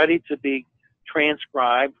 ready to be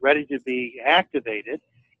transcribed, ready to be activated,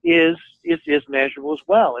 is measurable as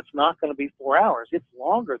well. It's not going to be 4 hours. It's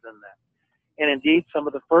longer than that. And indeed, some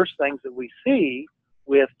of the first things that we see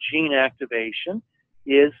with gene activation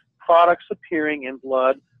is products appearing in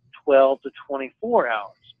blood 12 to 24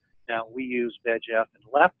 hours. Now, we use VEGF and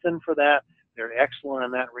leptin for that. They're excellent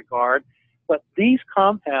in that regard. But these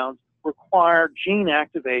compounds require gene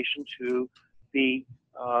activation to be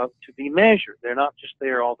measured. They're not just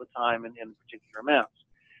there all the time in particular amounts.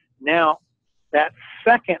 Now, that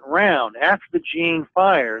second round, after the gene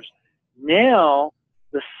fires, now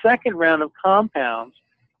the second round of compounds,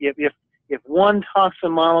 if one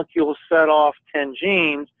toxin molecule set off 10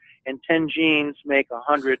 genes, and 10 genes make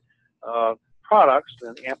 100 products,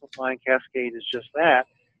 then the amplifying cascade is just that.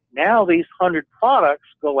 Now these 100 products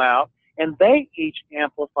go out, and they each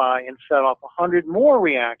amplify and set off 100 more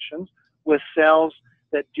reactions with cells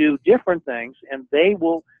that do different things, and they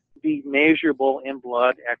will be measurable in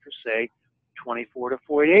blood after, say, 24 to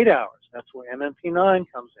 48 hours. That's where MMP9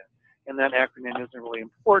 comes in. And that acronym isn't really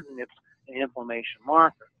important. It's an inflammation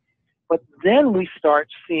marker. But then we start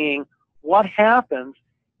seeing what happens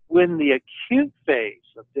when the acute phase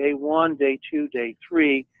of day 1, day 2, day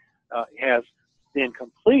 3 has been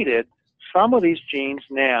completed. Some of these genes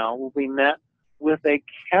now will be met with a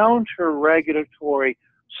counter-regulatory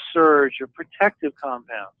surge of protective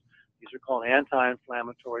compounds. These are called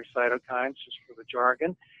anti-inflammatory cytokines, just for the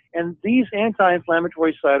jargon. And these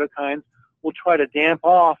anti-inflammatory cytokines will try to damp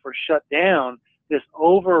off or shut down this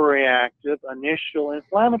overreactive initial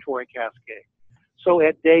inflammatory cascade. So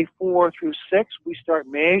at day 4 through 6, we start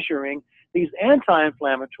measuring these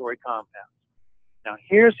anti-inflammatory compounds. Now,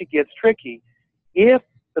 here's it gets tricky. If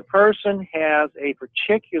the person has a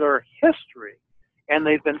particular history and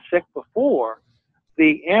they've been sick before,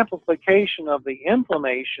 the amplification of the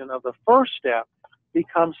inflammation of the first step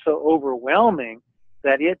becomes so overwhelming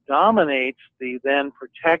that it dominates the then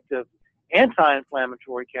protective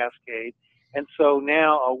anti-inflammatory cascade. And so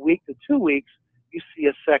now a week to 2 weeks, you see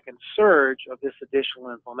a second surge of this additional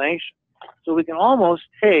inflammation. So we can almost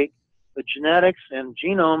take the genetics and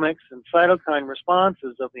genomics and cytokine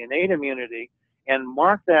responses of the innate immunity and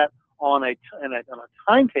mark that on a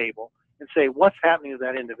timetable and say what's happening to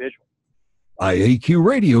that individual.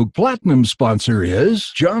 Iaqradio Platinum sponsor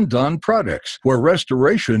is John Don Products, where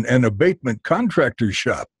restoration and abatement contractors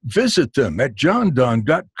shop. Visit them at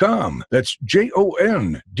jondon.com. That's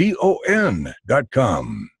JONDON.com.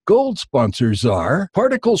 Gold sponsors are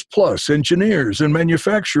Particles Plus Engineers and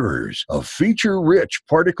Manufacturers of feature-rich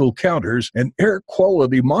particle counters and air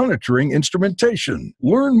quality monitoring instrumentation.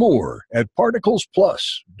 Learn more at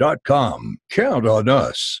particlesplus.com. Count on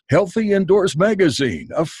us. Healthy Indoors Magazine,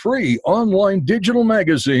 a free online digital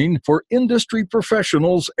magazine for industry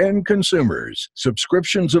professionals and consumers.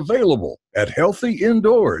 Subscriptions available at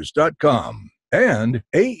healthyindoors.com. And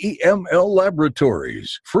AEML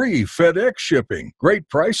Laboratories, free FedEx shipping, great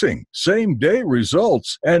pricing, same-day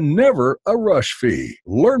results, and never a rush fee.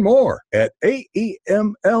 Learn more at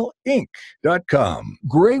AEMLinc.com.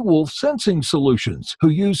 Gray Wolf Sensing Solutions, who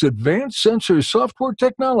use advanced sensor software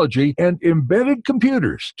technology and embedded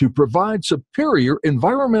computers to provide superior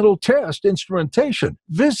environmental test instrumentation.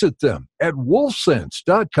 Visit them at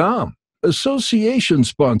wolfsense.com. Association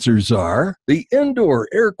sponsors are the Indoor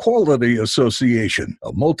Air Quality Association,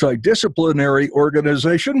 a multidisciplinary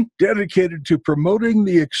organization dedicated to promoting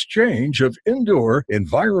the exchange of indoor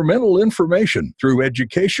environmental information through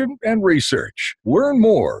education and research. Learn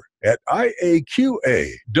more at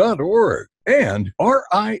IAQA.org. And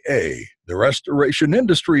RIA, the Restoration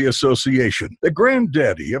Industry Association, the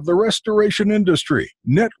granddaddy of the restoration industry.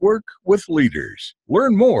 Network with leaders.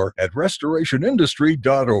 Learn more at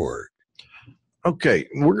restorationindustry.org. Okay,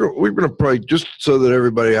 we're going to probably, just so that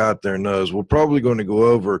everybody out there knows, we're probably going to go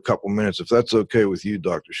over a couple minutes, if that's okay with you,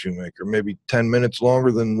 Dr. Shoemaker, maybe 10 minutes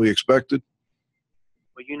longer than we expected.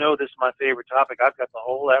 Well, you know this is my favorite topic. I've got the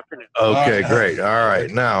whole afternoon. Okay, great. All right.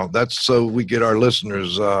 Now, that's so we get our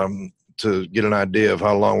listeners to get an idea of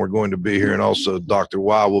how long we're going to be here. And also, Dr.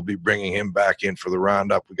 Weil will be bringing him back in for the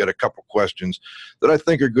roundup. We got a couple questions that I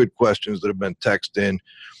think are good questions that have been texted in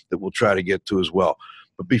that we'll try to get to as well.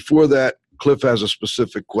 But before that, Cliff has a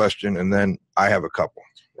specific question, and then I have a couple.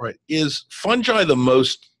 Right. Is fungi the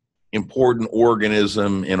most important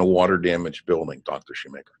organism in a water-damaged building, Dr.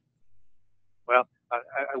 Shoemaker? Well,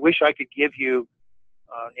 I wish I could give you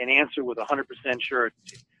an answer with 100% surety.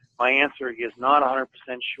 My answer is not 100%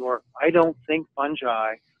 sure. I don't think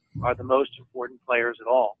fungi are the most important players at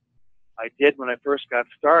all. I did when I first got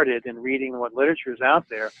started in reading what literature is out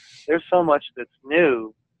there. There's so much that's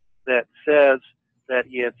new that says that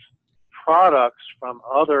it's products from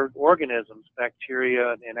other organisms,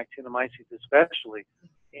 bacteria and actinomyces especially,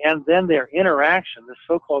 and then their interaction, this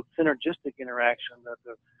so-called synergistic interaction that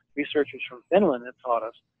the researchers from Finland have taught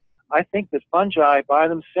us. I think that fungi by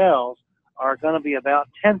themselves are going to be about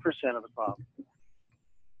 10% of the problem.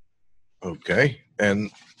 Okay.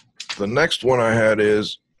 And the next one I had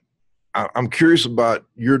is, I'm curious about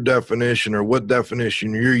your definition, or what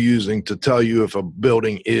definition you're using to tell you if a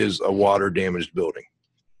building is a water damaged building.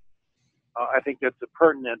 I think that's a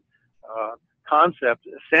pertinent concept.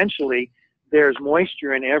 Essentially, there's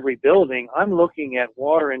moisture in every building. I'm looking at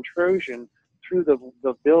water intrusion through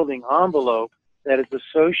the building envelope that is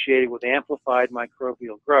associated with amplified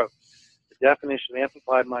microbial growth. The definition of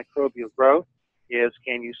amplified microbial growth is,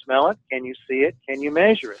 can you smell it, can you see it, can you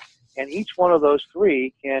measure it? And each one of those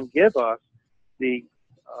three can give us the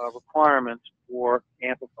requirements for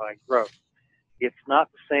amplified growth. It's not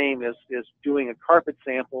the same as doing a carpet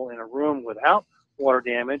sample in a room without water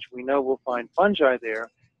damage. We know we'll find fungi there,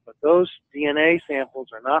 but those DNA samples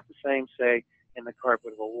are not the same, say, in the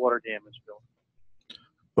carpet of a water damaged building.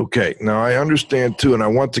 Okay, now I understand too, and I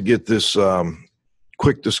want to get this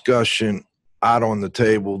quick discussion out on the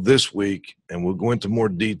table this week, and we'll go into more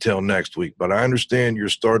detail next week, but I understand you're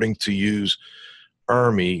starting to use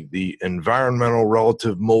ERMI, the Environmental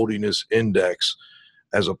Relative Moldiness Index,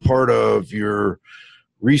 as a part of your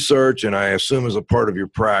research, and I assume as a part of your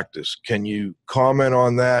practice. Can you comment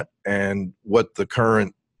on that and what the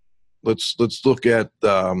current, let's look at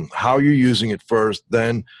how you're using it first,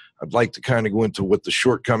 then I'd like to kind of go into what the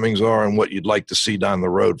shortcomings are and what you'd like to see down the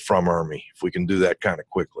road from ERMI, if we can do that kind of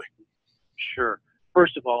quickly. Sure.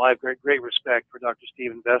 First of all, I have great respect for Dr.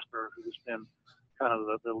 Stephen Vesper, who's been kind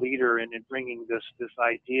of the leader in bringing this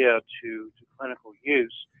idea to clinical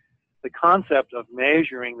use. The concept of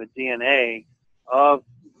measuring the DNA of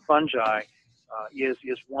fungi is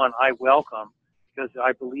one I welcome, because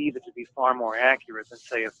I believe it to be far more accurate than,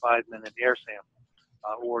 say, a 5-minute air sample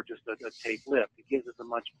or just a tape lip. It gives us a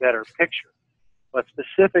much better picture. But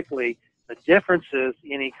specifically, the differences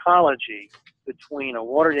in ecology between a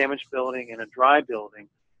water-damaged building and a dry building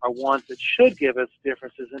are ones that should give us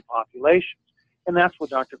differences in populations. And that's what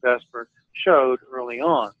Dr. Vesper showed early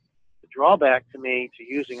on. The drawback to me to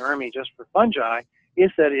using ERMI just for fungi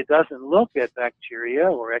is that it doesn't look at bacteria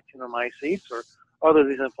or actinomyces or other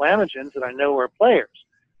these inflammagens that I know are players.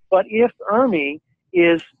 But if ERMI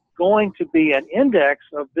is going to be an index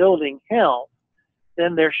of building health,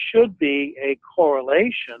 then there should be a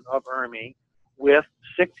correlation of ERMI with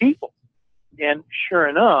sick people. And sure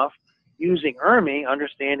enough, using ERMI,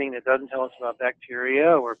 understanding it doesn't tell us about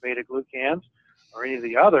bacteria or beta-glucans or any of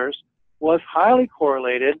the others, was highly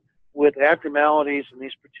correlated with abnormalities in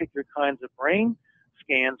these particular kinds of brain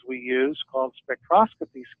scans we use, called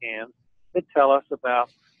spectroscopy scans, that tell us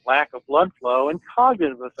about lack of blood flow and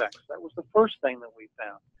cognitive effects. That was the first thing that we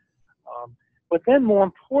found. But then more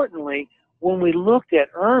importantly, when we looked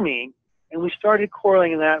at ERMI and we started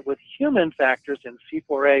correlating that with human factors, and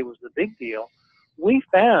C4A was the big deal, we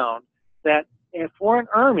found that for an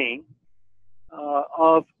ERMI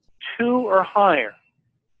of 2 or higher,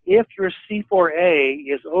 if your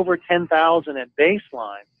C4A is over 10,000 at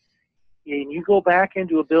baseline, and you go back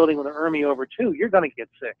into a building with an ERMI over 2, you're going to get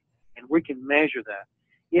sick, and we can measure that.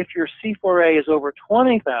 If your C4A is over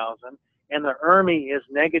 20,000 and the ERMI is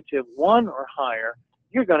 -1 or higher,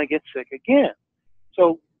 you're going to get sick again.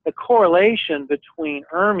 So the correlation between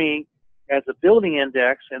ERMI as a building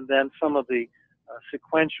index and then some of the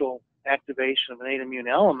sequential activation of innate immune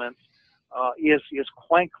elements is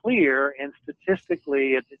quite clear, and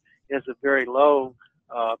statistically it is a very low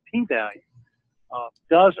p-value.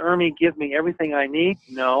 Does ERMI give me everything I need?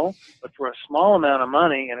 No, but for a small amount of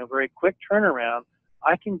money and a very quick turnaround,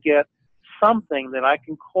 I can get something that I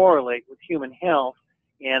can correlate with human health,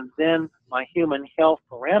 and then my human health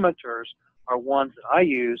parameters are ones that I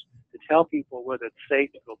use to tell people whether it's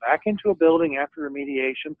safe to go back into a building after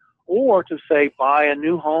remediation or to, say, buy a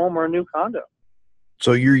new home or a new condo.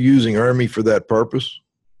 So you're using ERMI for that purpose?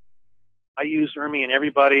 I use ERMI in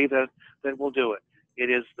everybody that will do it. It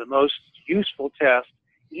is the most useful test,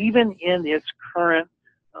 even in its current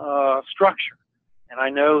structure. And I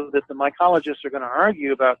know that the mycologists are going to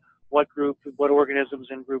argue about what organisms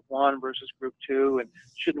in group 1 versus group 2, and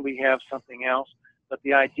shouldn't we have something else? But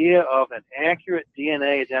the idea of an accurate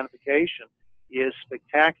DNA identification is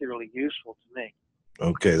spectacularly useful to me.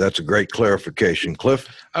 Okay, that's a great clarification. Cliff?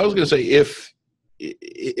 I was going to say,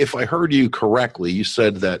 if I heard you correctly, you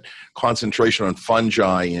said that concentration on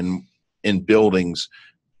fungi in buildings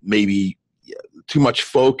maybe too much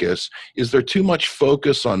focus. Is there too much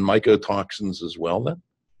focus on mycotoxins as well then?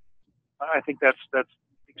 I think that's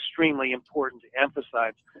extremely important to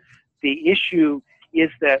emphasize. The issue is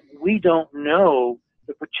that we don't know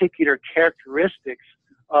the particular characteristics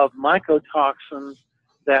of mycotoxins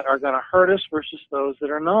that are going to hurt us versus those that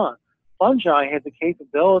are not. Fungi have the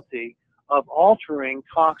capability of altering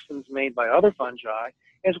toxins made by other fungi,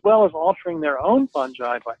 as well as altering their own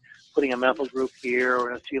fungi by putting a methyl group here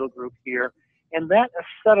or an acetyl group here. And that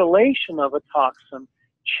acetylation of a toxin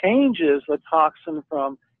changes the toxin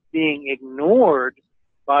from being ignored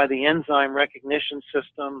by the enzyme recognition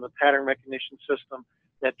system, the pattern recognition system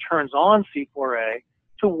that turns on C4A,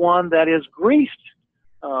 to one that is greased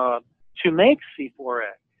to make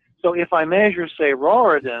C4A. So if I measure, say,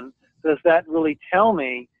 rauridin, does that really tell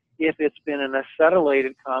me if it's been an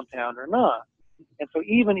acetylated compound or not? And so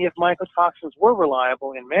even if mycotoxins were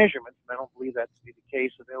reliable in measurements, and I don't believe that to be the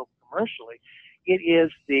case available commercially, it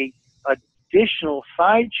is the additional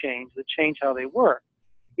side chains that change how they work.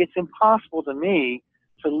 It's impossible to me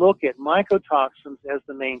to look at mycotoxins as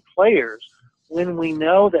the main players when we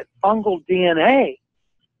know that fungal DNA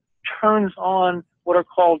turns on what are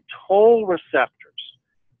called toll receptors.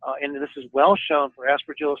 And this is well shown for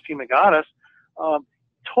Aspergillus fumigatus.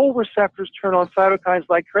 Toll receptors turn on cytokines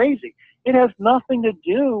like crazy. It has nothing to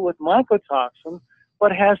do with mycotoxins,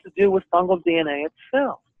 but has to do with fungal DNA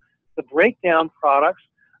itself. The breakdown products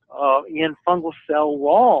in fungal cell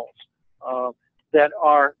walls that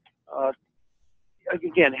are,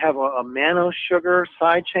 again, have a mannose sugar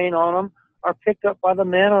side chain on them are picked up by the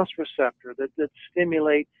mannose receptor that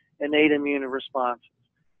stimulate innate immune responses.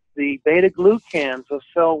 The beta-glucans of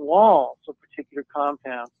cell walls of particular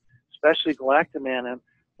compounds, especially galactomannan,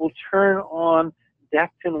 will turn on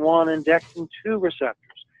dectin-1 and dectin-2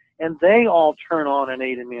 receptors, and they all turn on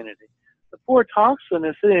innate immunity. The poor toxin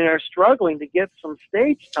is sitting there struggling to get some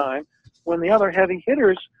stage time when the other heavy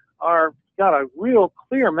hitters are got a real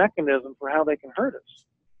clear mechanism for how they can hurt us.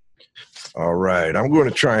 All right. I'm going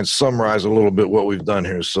to try and summarize a little bit what we've done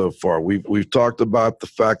here so far. We've talked about the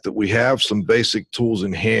fact that we have some basic tools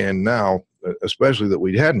in hand now, especially that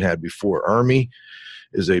we hadn't had before. ERMI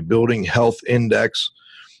is a building health index.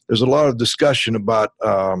 There's a lot of discussion about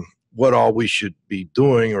what all we should be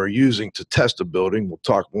doing or using to test a building. We'll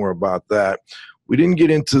talk more about that. We didn't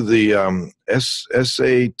get into the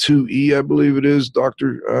SA2E, I believe it is,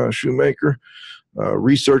 Dr. Shoemaker,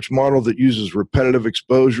 research model that uses repetitive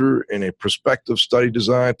exposure in a prospective study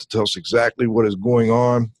design to tell us exactly what is going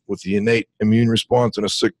on with the innate immune response in a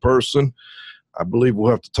sick person. I believe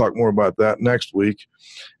we'll have to talk more about that next week.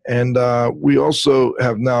 And we also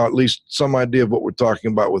have now at least some idea of what we're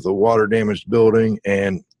talking about with a water-damaged building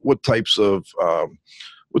and what types of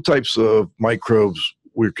microbes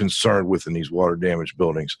we're concerned with in these water-damaged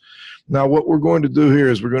buildings. Now, what we're going to do here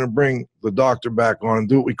is we're going to bring the doctor back on and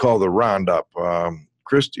do what we call the roundup.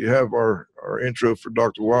 Chris, do you have our intro for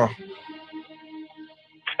Dr. Wah?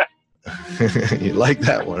 You like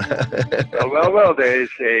that one? well, there is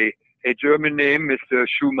a German name, Mr.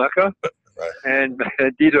 Schumacher, right, and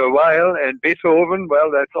Dieter Weil and Beethoven.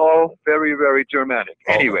 Well, that's all very, very Germanic.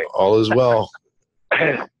 Anyway. All is well.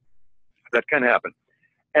 That can happen.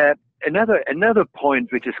 Another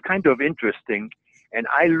point which is kind of interesting, and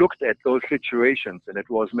I looked at those situations, and it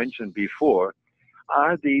was mentioned before,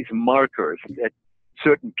 are these markers that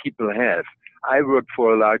certain people have. I worked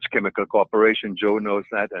for a large chemical corporation. Joe knows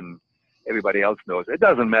that, and everybody else knows. It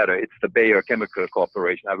doesn't matter. It's the Bayer Chemical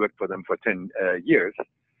Corporation. I worked for them for 10 years.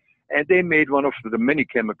 And they made one of the many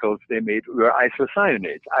chemicals they made were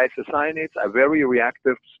isocyanates. Isocyanates are very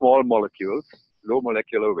reactive small molecules, low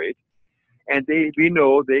molecular weight. And we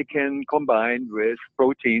know they can combine with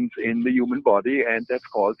proteins in the human body, and that's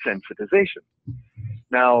called sensitization.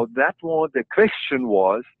 Now, the question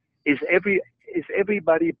was, is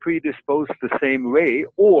everybody predisposed the same way,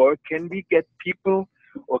 or can we get people,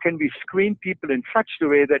 or can we screen people in such a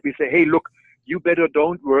way that we say, hey, look, you better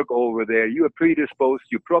don't work over there. You are predisposed.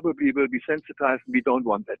 You probably will be sensitized, and we don't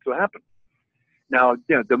want that to happen. Now,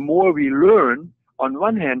 the more we learn, on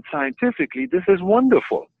one hand, scientifically, this is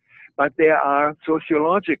wonderful. But there are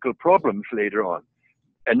sociological problems later on.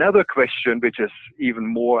 Another question, which is even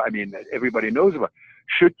more, everybody knows about,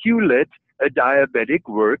 should you let a diabetic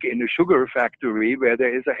work in a sugar factory where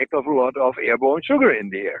there is a heck of a lot of airborne sugar in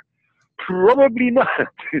the air? Probably not.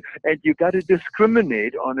 And you got to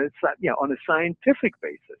discriminate on a scientific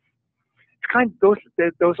basis. It's kind of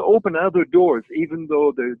those open other doors, even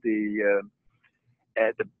though the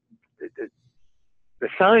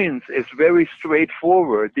science is very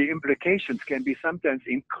straightforward. The implications can be sometimes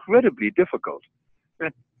incredibly difficult.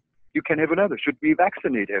 you can have another. Should we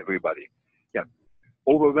vaccinate everybody? Yeah.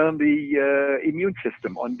 Overwhelm the immune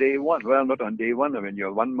system on day one. Well, not on day one, when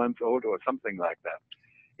you're 1 month old or something like that.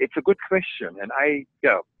 It's a good question, and I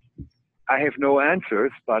have no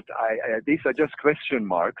answers, but these are just question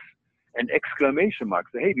marks and exclamation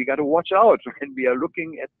marks. Hey, we got to watch out when we are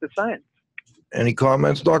looking at the science. Any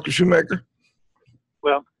comments, Dr. Shoemaker?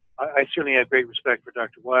 Well, I certainly have great respect for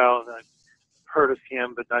Dr. Weil. I've heard of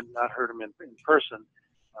him, but not heard him in person.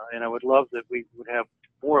 And I would love that we would have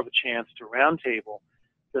more of a chance to roundtable.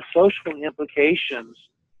 The social implications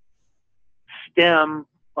stem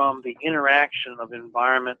from the interaction of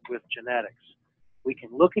environment with genetics. We can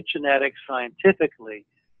look at genetics scientifically,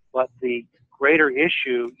 but the greater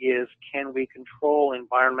issue is, can we control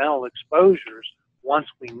environmental exposures once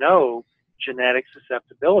we know genetic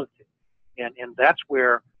susceptibility? And that's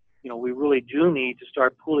where, we really do need to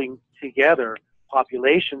start pulling together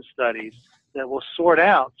population studies that will sort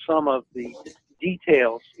out some of the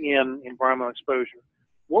details in environmental exposure.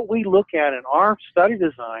 What we look at in our study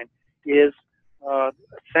design is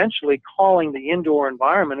essentially calling the indoor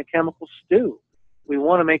environment a chemical stew. We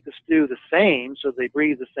want to make the stew the same so they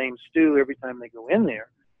breathe the same stew every time they go in there,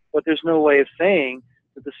 but there's no way of saying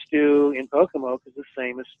that the stew in Pocomoke is the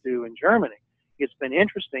same as stew in Germany. It's been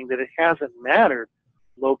interesting that it hasn't mattered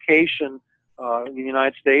location in the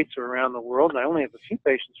United States or around the world, and I only have a few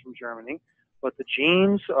patients from Germany, but the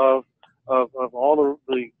genes of all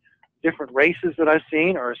the different races that I've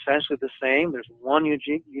seen are essentially the same. There's one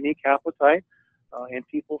unique haplotype in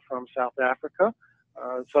people from South Africa,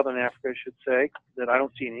 Southern Africa, I should say, that I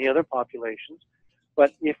don't see in any other populations.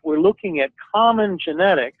 But if we're looking at common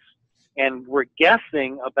genetics and we're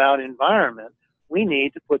guessing about environment, we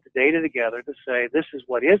need to put the data together to say this is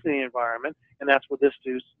what is in the environment, and that's what this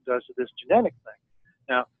does to this genetic thing.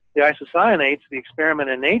 Now, the isocyanates, the experiment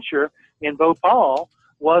in nature in Bhopal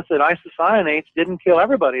was that isocyanates didn't kill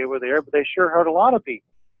everybody over there, but they sure hurt a lot of people.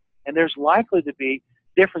 And there's likely to be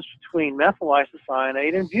difference between methyl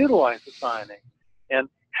isocyanate and butyl isocyanate. And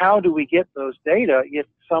how do we get those data if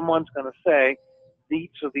someone's going to say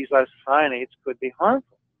each of these isocyanates could be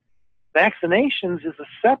harmful? Vaccinations is a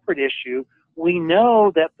separate issue. We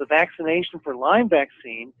know that the vaccination for Lyme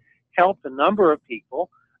vaccine helped a number of people,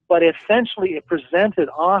 but essentially it presented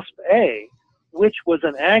OSP-A, which was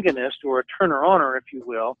an agonist or a turner-oner, if you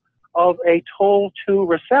will, of a Toll-2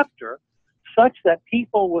 receptor, such that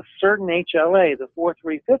people with certain HLA, the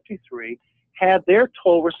 4353, had their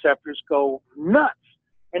Toll receptors go nuts.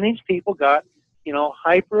 And these people got,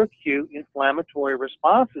 hyperacute inflammatory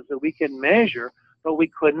responses that we can measure, but we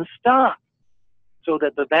couldn't stop. So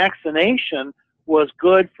that the vaccination was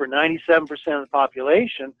good for 97% of the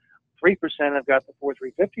population, 3% have got the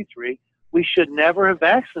 4353. We should never have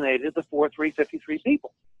vaccinated the 4353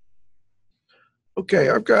 people. Okay,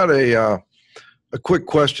 I've got a quick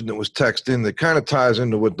question that was texted in that kind of ties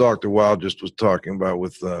into what Dr. Weil just was talking about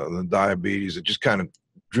with the diabetes. It just kind of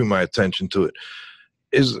drew my attention to it.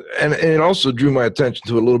 And it also drew my attention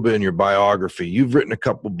to a little bit in your biography. You've written a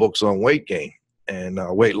couple books on weight gain and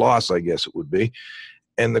weight loss, I guess it would be.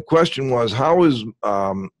 And the question was, how is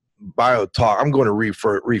I'm going to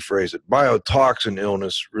rephrase it, biotoxin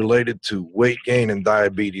illness related to weight gain and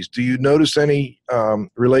diabetes? Do you notice any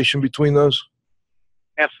relation between those?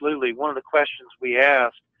 Absolutely. One of the questions we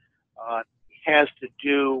asked has to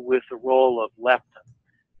do with the role of leptin.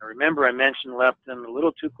 Now, remember, I mentioned leptin a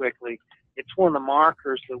little too quickly. It's one of the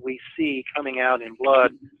markers that we see coming out in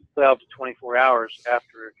blood 12 to 24 hours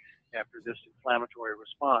after this inflammatory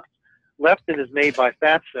response. Leptin is made by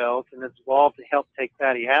fat cells, and it's evolved to help take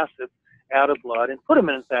fatty acids out of blood and put them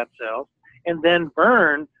in fat cells, and then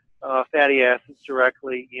burn fatty acids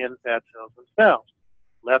directly in fat cells themselves.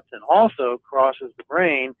 Leptin also crosses the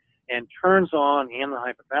brain and turns on in the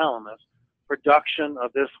hypothalamus production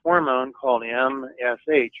of this hormone called MSH,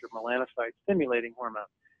 or melanocyte stimulating hormone.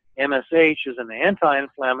 MSH is an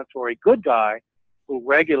anti-inflammatory good guy who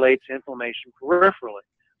regulates inflammation peripherally.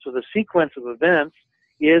 So the sequence of events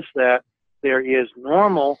is that there is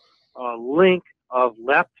normal link of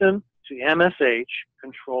leptin to MSH,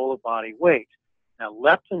 control of body weight. Now,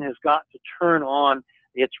 leptin has got to turn on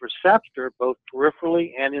its receptor both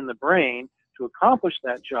peripherally and in the brain to accomplish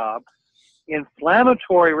that job.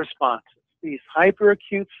 Inflammatory responses, these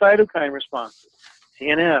hyperacute cytokine responses,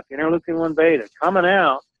 TNF, interleukin-1 beta, coming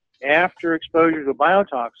out after exposure to a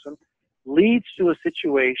biotoxin, leads to a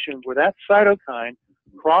situation where that cytokine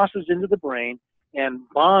crosses into the brain and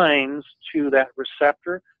binds to that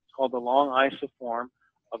receptor. It's called the long isoform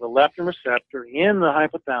of the leptin receptor in the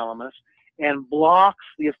hypothalamus and blocks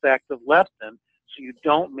the effect of leptin so you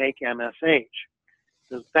don't make MSH.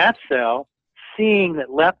 The fat cell seeing that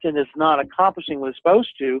leptin is not accomplishing what it's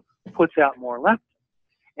supposed to, puts out more leptin.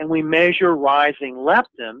 And we measure rising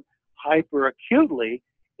leptin hyperacutely,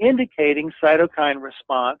 indicating cytokine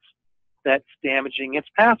response that's damaging its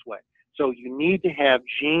pathway. So you need to have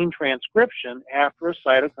gene transcription after a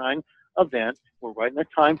cytokine event. We're right in the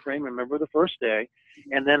time frame, remember the first day.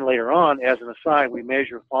 And then later on, as an aside, we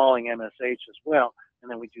measure falling MSH as well, and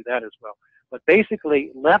then we do that as well. But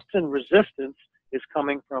basically, leptin resistance is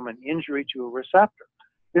coming from an injury to a receptor.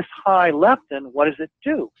 This high leptin, what does it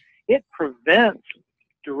do? It prevents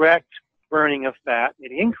direct burning of fat.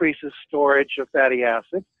 It increases storage of fatty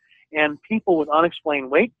acids. And people with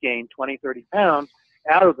unexplained weight gain, 20, 30 pounds,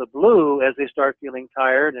 out of the blue as they start feeling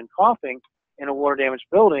tired and coughing in a water-damaged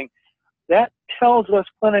building, that tells us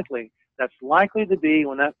clinically that's likely to be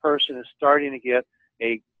when that person is starting to get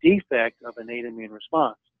a defect of innate immune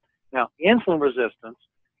response. Now, insulin resistance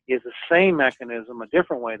is the same mechanism, a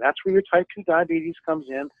different way. That's where your type 2 diabetes comes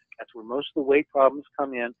in. That's where most of the weight problems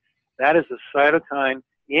come in. That is a cytokine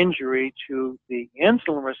injury to the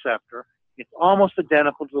insulin receptor. It's almost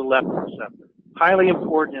identical to the leptin receptor. Highly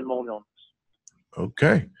important in mold illness.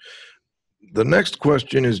 Okay. The next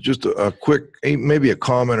question is just a quick, maybe a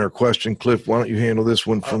comment or question. Cliff, why don't you handle this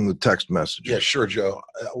one from the text message? Yeah, sure, Joe.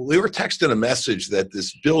 We were texting a message that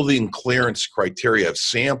this building clearance criteria of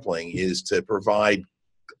sampling is to provide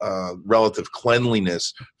relative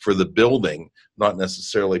cleanliness for the building, not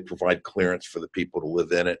necessarily provide clearance for the people to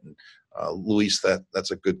live in it. And Luis,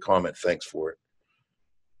 that's a good comment. Thanks for it.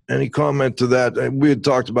 Any comment to that? We had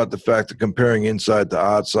talked about the fact that comparing inside to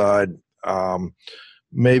outside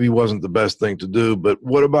maybe wasn't the best thing to do, but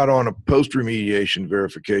what about on a post-remediation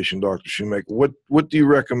verification, Dr. Shoemaker? What do you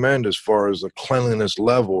recommend as far as the cleanliness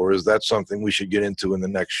level, or is that something we should get into in the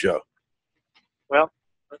next show? Well,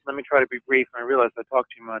 let me try to be brief. I realize I talk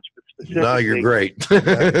too much, but specifically, no, you're great.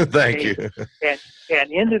 Thank you.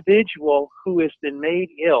 An individual who has been made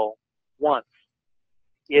ill once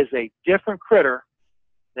is a different critter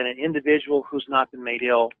than an individual who's not been made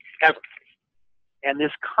ill ever. And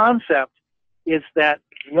this concept is that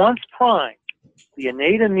once primed, the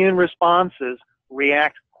innate immune responses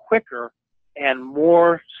react quicker and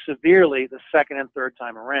more severely the second and third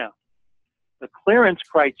time around. The clearance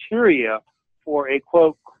criteria for a,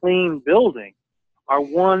 quote, clean building are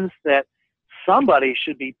ones that somebody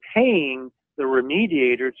should be paying the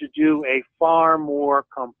remediator to do a far more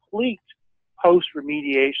complete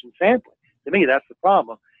post-remediation sampling. To me, that's the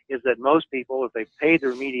problem, is that most people, if they've paid the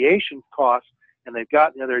remediation costs and they've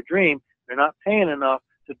gotten to their dream, they're not paying enough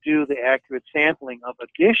to do the accurate sampling of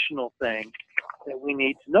additional things that we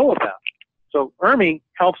need to know about. So ERMI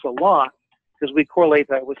helps a lot because we correlate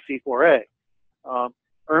that with C4A.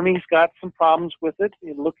 ERMI's got some problems with it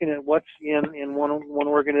in looking at what's in one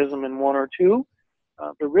organism and one or two.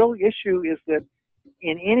 The real issue is that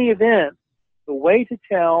in any event, the way to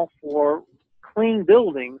tell for clean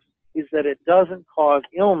buildings is that it doesn't cause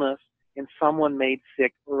illness in someone made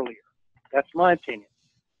sick earlier. That's my opinion.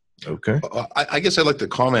 Okay. I guess I'd like to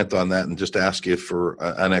comment on that and just ask you for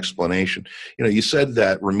an explanation. You know, you said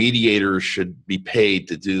that remediators should be paid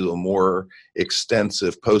to do a more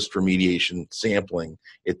extensive post-remediation sampling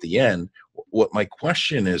at the end. What my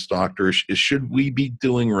question is, doctor, is should we be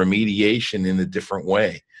doing remediation in a different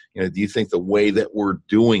way? You know, do you think the way that we're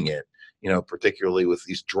doing it, you know, particularly with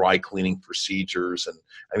these dry cleaning procedures, and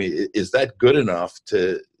I mean, is that good enough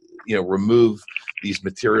to, you know, remove these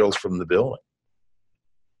materials from the building?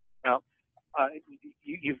 Now,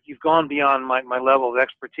 you've gone beyond my level of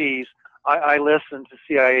expertise. I listen to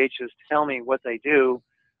CIHs tell me what they do.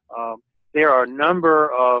 There are a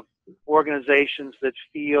number of organizations that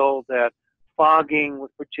feel that fogging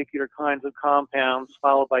with particular kinds of compounds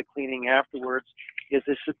followed by cleaning afterwards is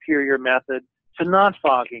a superior method to not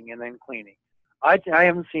fogging and then cleaning. I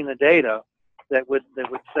haven't seen the data that would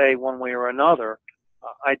say one way or another.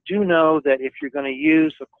 I do know that if you're going to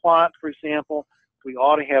use a clot, for example, we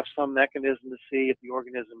ought to have some mechanism to see if the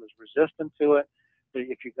organism is resistant to it.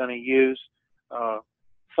 If you're going to use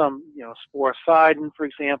some, sporicidin, for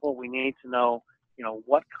example, we need to know,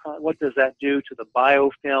 what does that do to the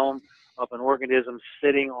biofilm of an organism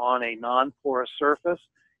sitting on a non-porous surface.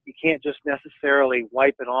 You can't just necessarily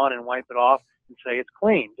wipe it on and wipe it off and say it's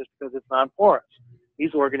clean just because it's non-porous.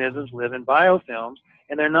 These organisms live in biofilms,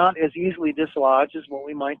 and they're not as easily dislodged as what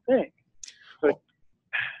we might think. But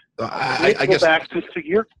I guess back to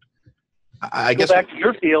your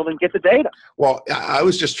field and get the data. Well, I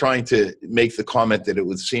was just trying to make the comment that it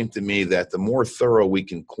would seem to me that the more thorough we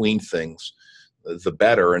can clean things, the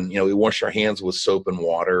better. And, we wash our hands with soap and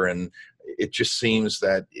water. And it just seems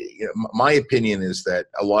that, my opinion is that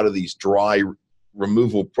a lot of these dry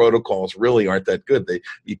removal protocols really aren't that good.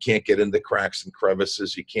 You can't get into cracks and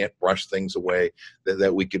crevices. You can't brush things away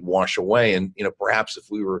that we could wash away. And, perhaps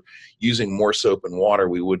if we were using more soap and water,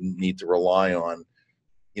 we wouldn't need to rely on,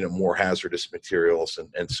 more hazardous materials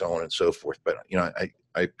and so on and so forth. But, I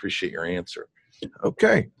appreciate your answer.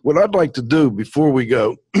 Okay. What I'd like to do before we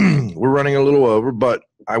go, we're running a little over, but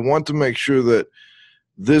I want to make sure that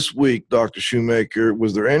this week, Dr. Shoemaker,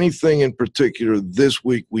 was there anything in particular this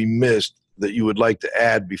week we missed that you would like to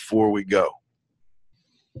add before we go?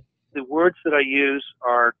 The words that I use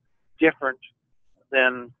are different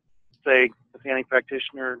than, say, the family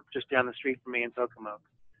practitioner just down the street from me in Pocomoke.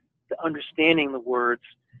 The understanding the words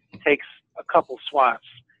takes a couple swats.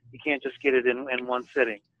 You can't just get it in one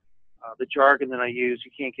sitting. The jargon that I use, you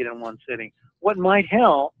can't get in one sitting. What might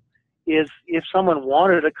help is if someone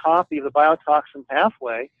wanted a copy of the biotoxin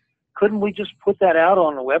pathway, couldn't we just put that out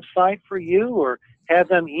on the website for you, or have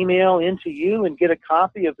them email into you and get a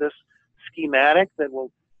copy of this schematic that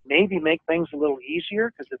will maybe make things a little easier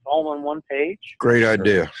because it's all on one page? Great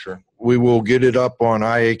idea. Sure. We will get it up on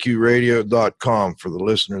iaqradio.com for the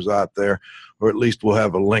listeners out there, or at least we'll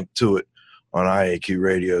have a link to it on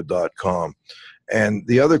iaqradio.com. And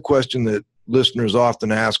the other question that listeners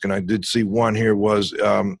often ask, and I did see one here, was,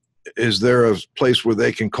 is there a place where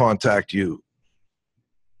they can contact you?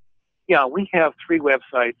 Yeah, we have 3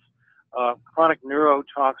 websites. Chronic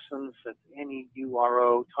Neurotoxins, that's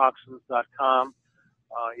NEURO toxins.com.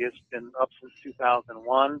 It's been up since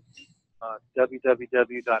 2001.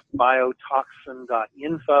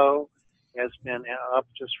 www.biotoxin.info has been up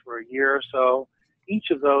just for a year or so.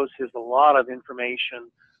 Each of those has a lot of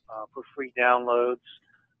information for free downloads,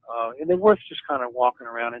 and they're worth just kind of walking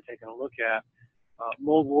around and taking a look at.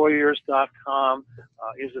 moldwarriors.com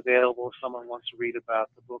is available if someone wants to read about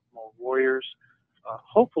the book Mold Warriors.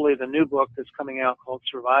 Hopefully the new book that's coming out called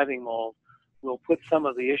Surviving Mold will put some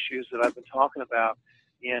of the issues that I've been talking about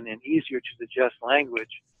in an easier to digest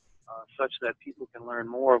language, such that people can learn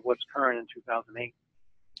more of what's current in 2008.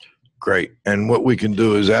 Great. And what we can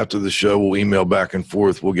do is after the show, we'll email back and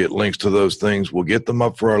forth. We'll get links to those things. We'll get them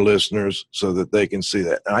up for our listeners so that they can see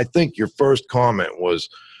that. And I think your first comment was,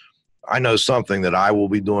 I know something that I will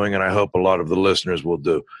be doing, and I hope a lot of the listeners will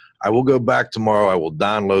do. I will go back tomorrow. I will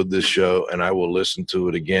download this show, and I will listen to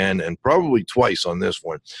it again, and probably twice on this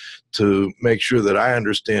one, to make sure that I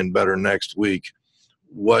understand better next week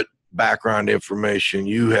what background information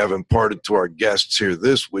you have imparted to our guests here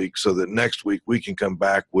this week, so that next week we can come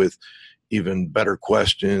back with even better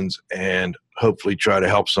questions and hopefully try to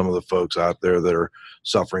help some of the folks out there that are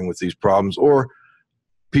suffering with these problems, or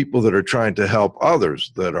people that are trying to help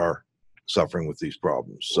others that are suffering with these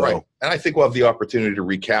problems. So, right. And I think we'll have the opportunity to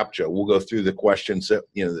recap, Joe. We'll go through the questions that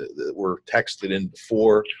that were texted in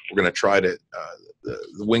before. We're going to try to the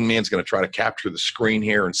wingman's going to try to capture the screen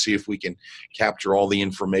here and see if we can capture all the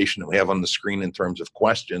information that we have on the screen in terms of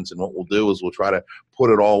questions. And what we'll do is we'll try to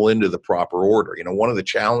put it all into the proper order. One of the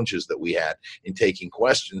challenges that we had in taking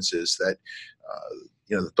questions is that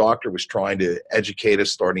the doctor was trying to educate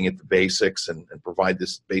us, starting at the basics, and provide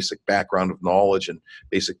this basic background of knowledge and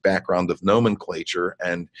basic background of nomenclature.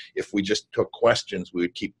 And if we just took questions, we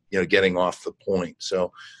would keep, getting off the point.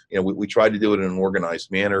 So, we tried to do it in an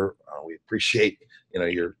organized manner. We appreciate,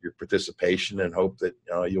 your participation, and hope that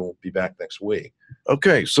you'll be back next week.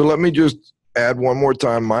 Okay. So let me just add one more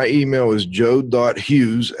time. My email is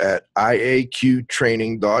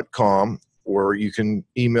joe.hughes@iaqtraining.com. Or you can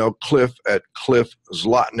email Cliff at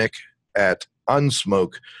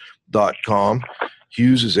cliffzlotnick@unsmoke.com.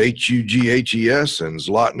 Hughes is Hughes, and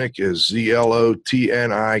Zlotnick is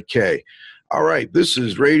Zlotnik. All right, this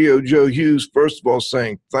is Radio Joe Hughes. First of all,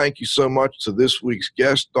 saying thank you so much to this week's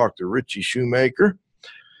guest, Dr. Ritchie Shoemaker.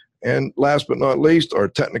 And last but not least, our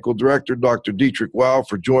technical director, Dr. Dietrich Weil,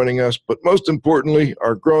 for joining us. But most importantly,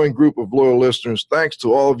 our growing group of loyal listeners, thanks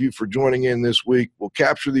to all of you for joining in this week. We'll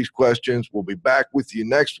capture these questions. We'll be back with you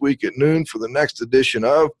next week at noon for the next edition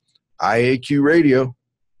of IAQ Radio.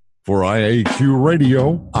 For IAQ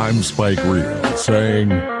Radio, I'm Spike Reed saying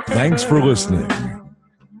thanks for listening.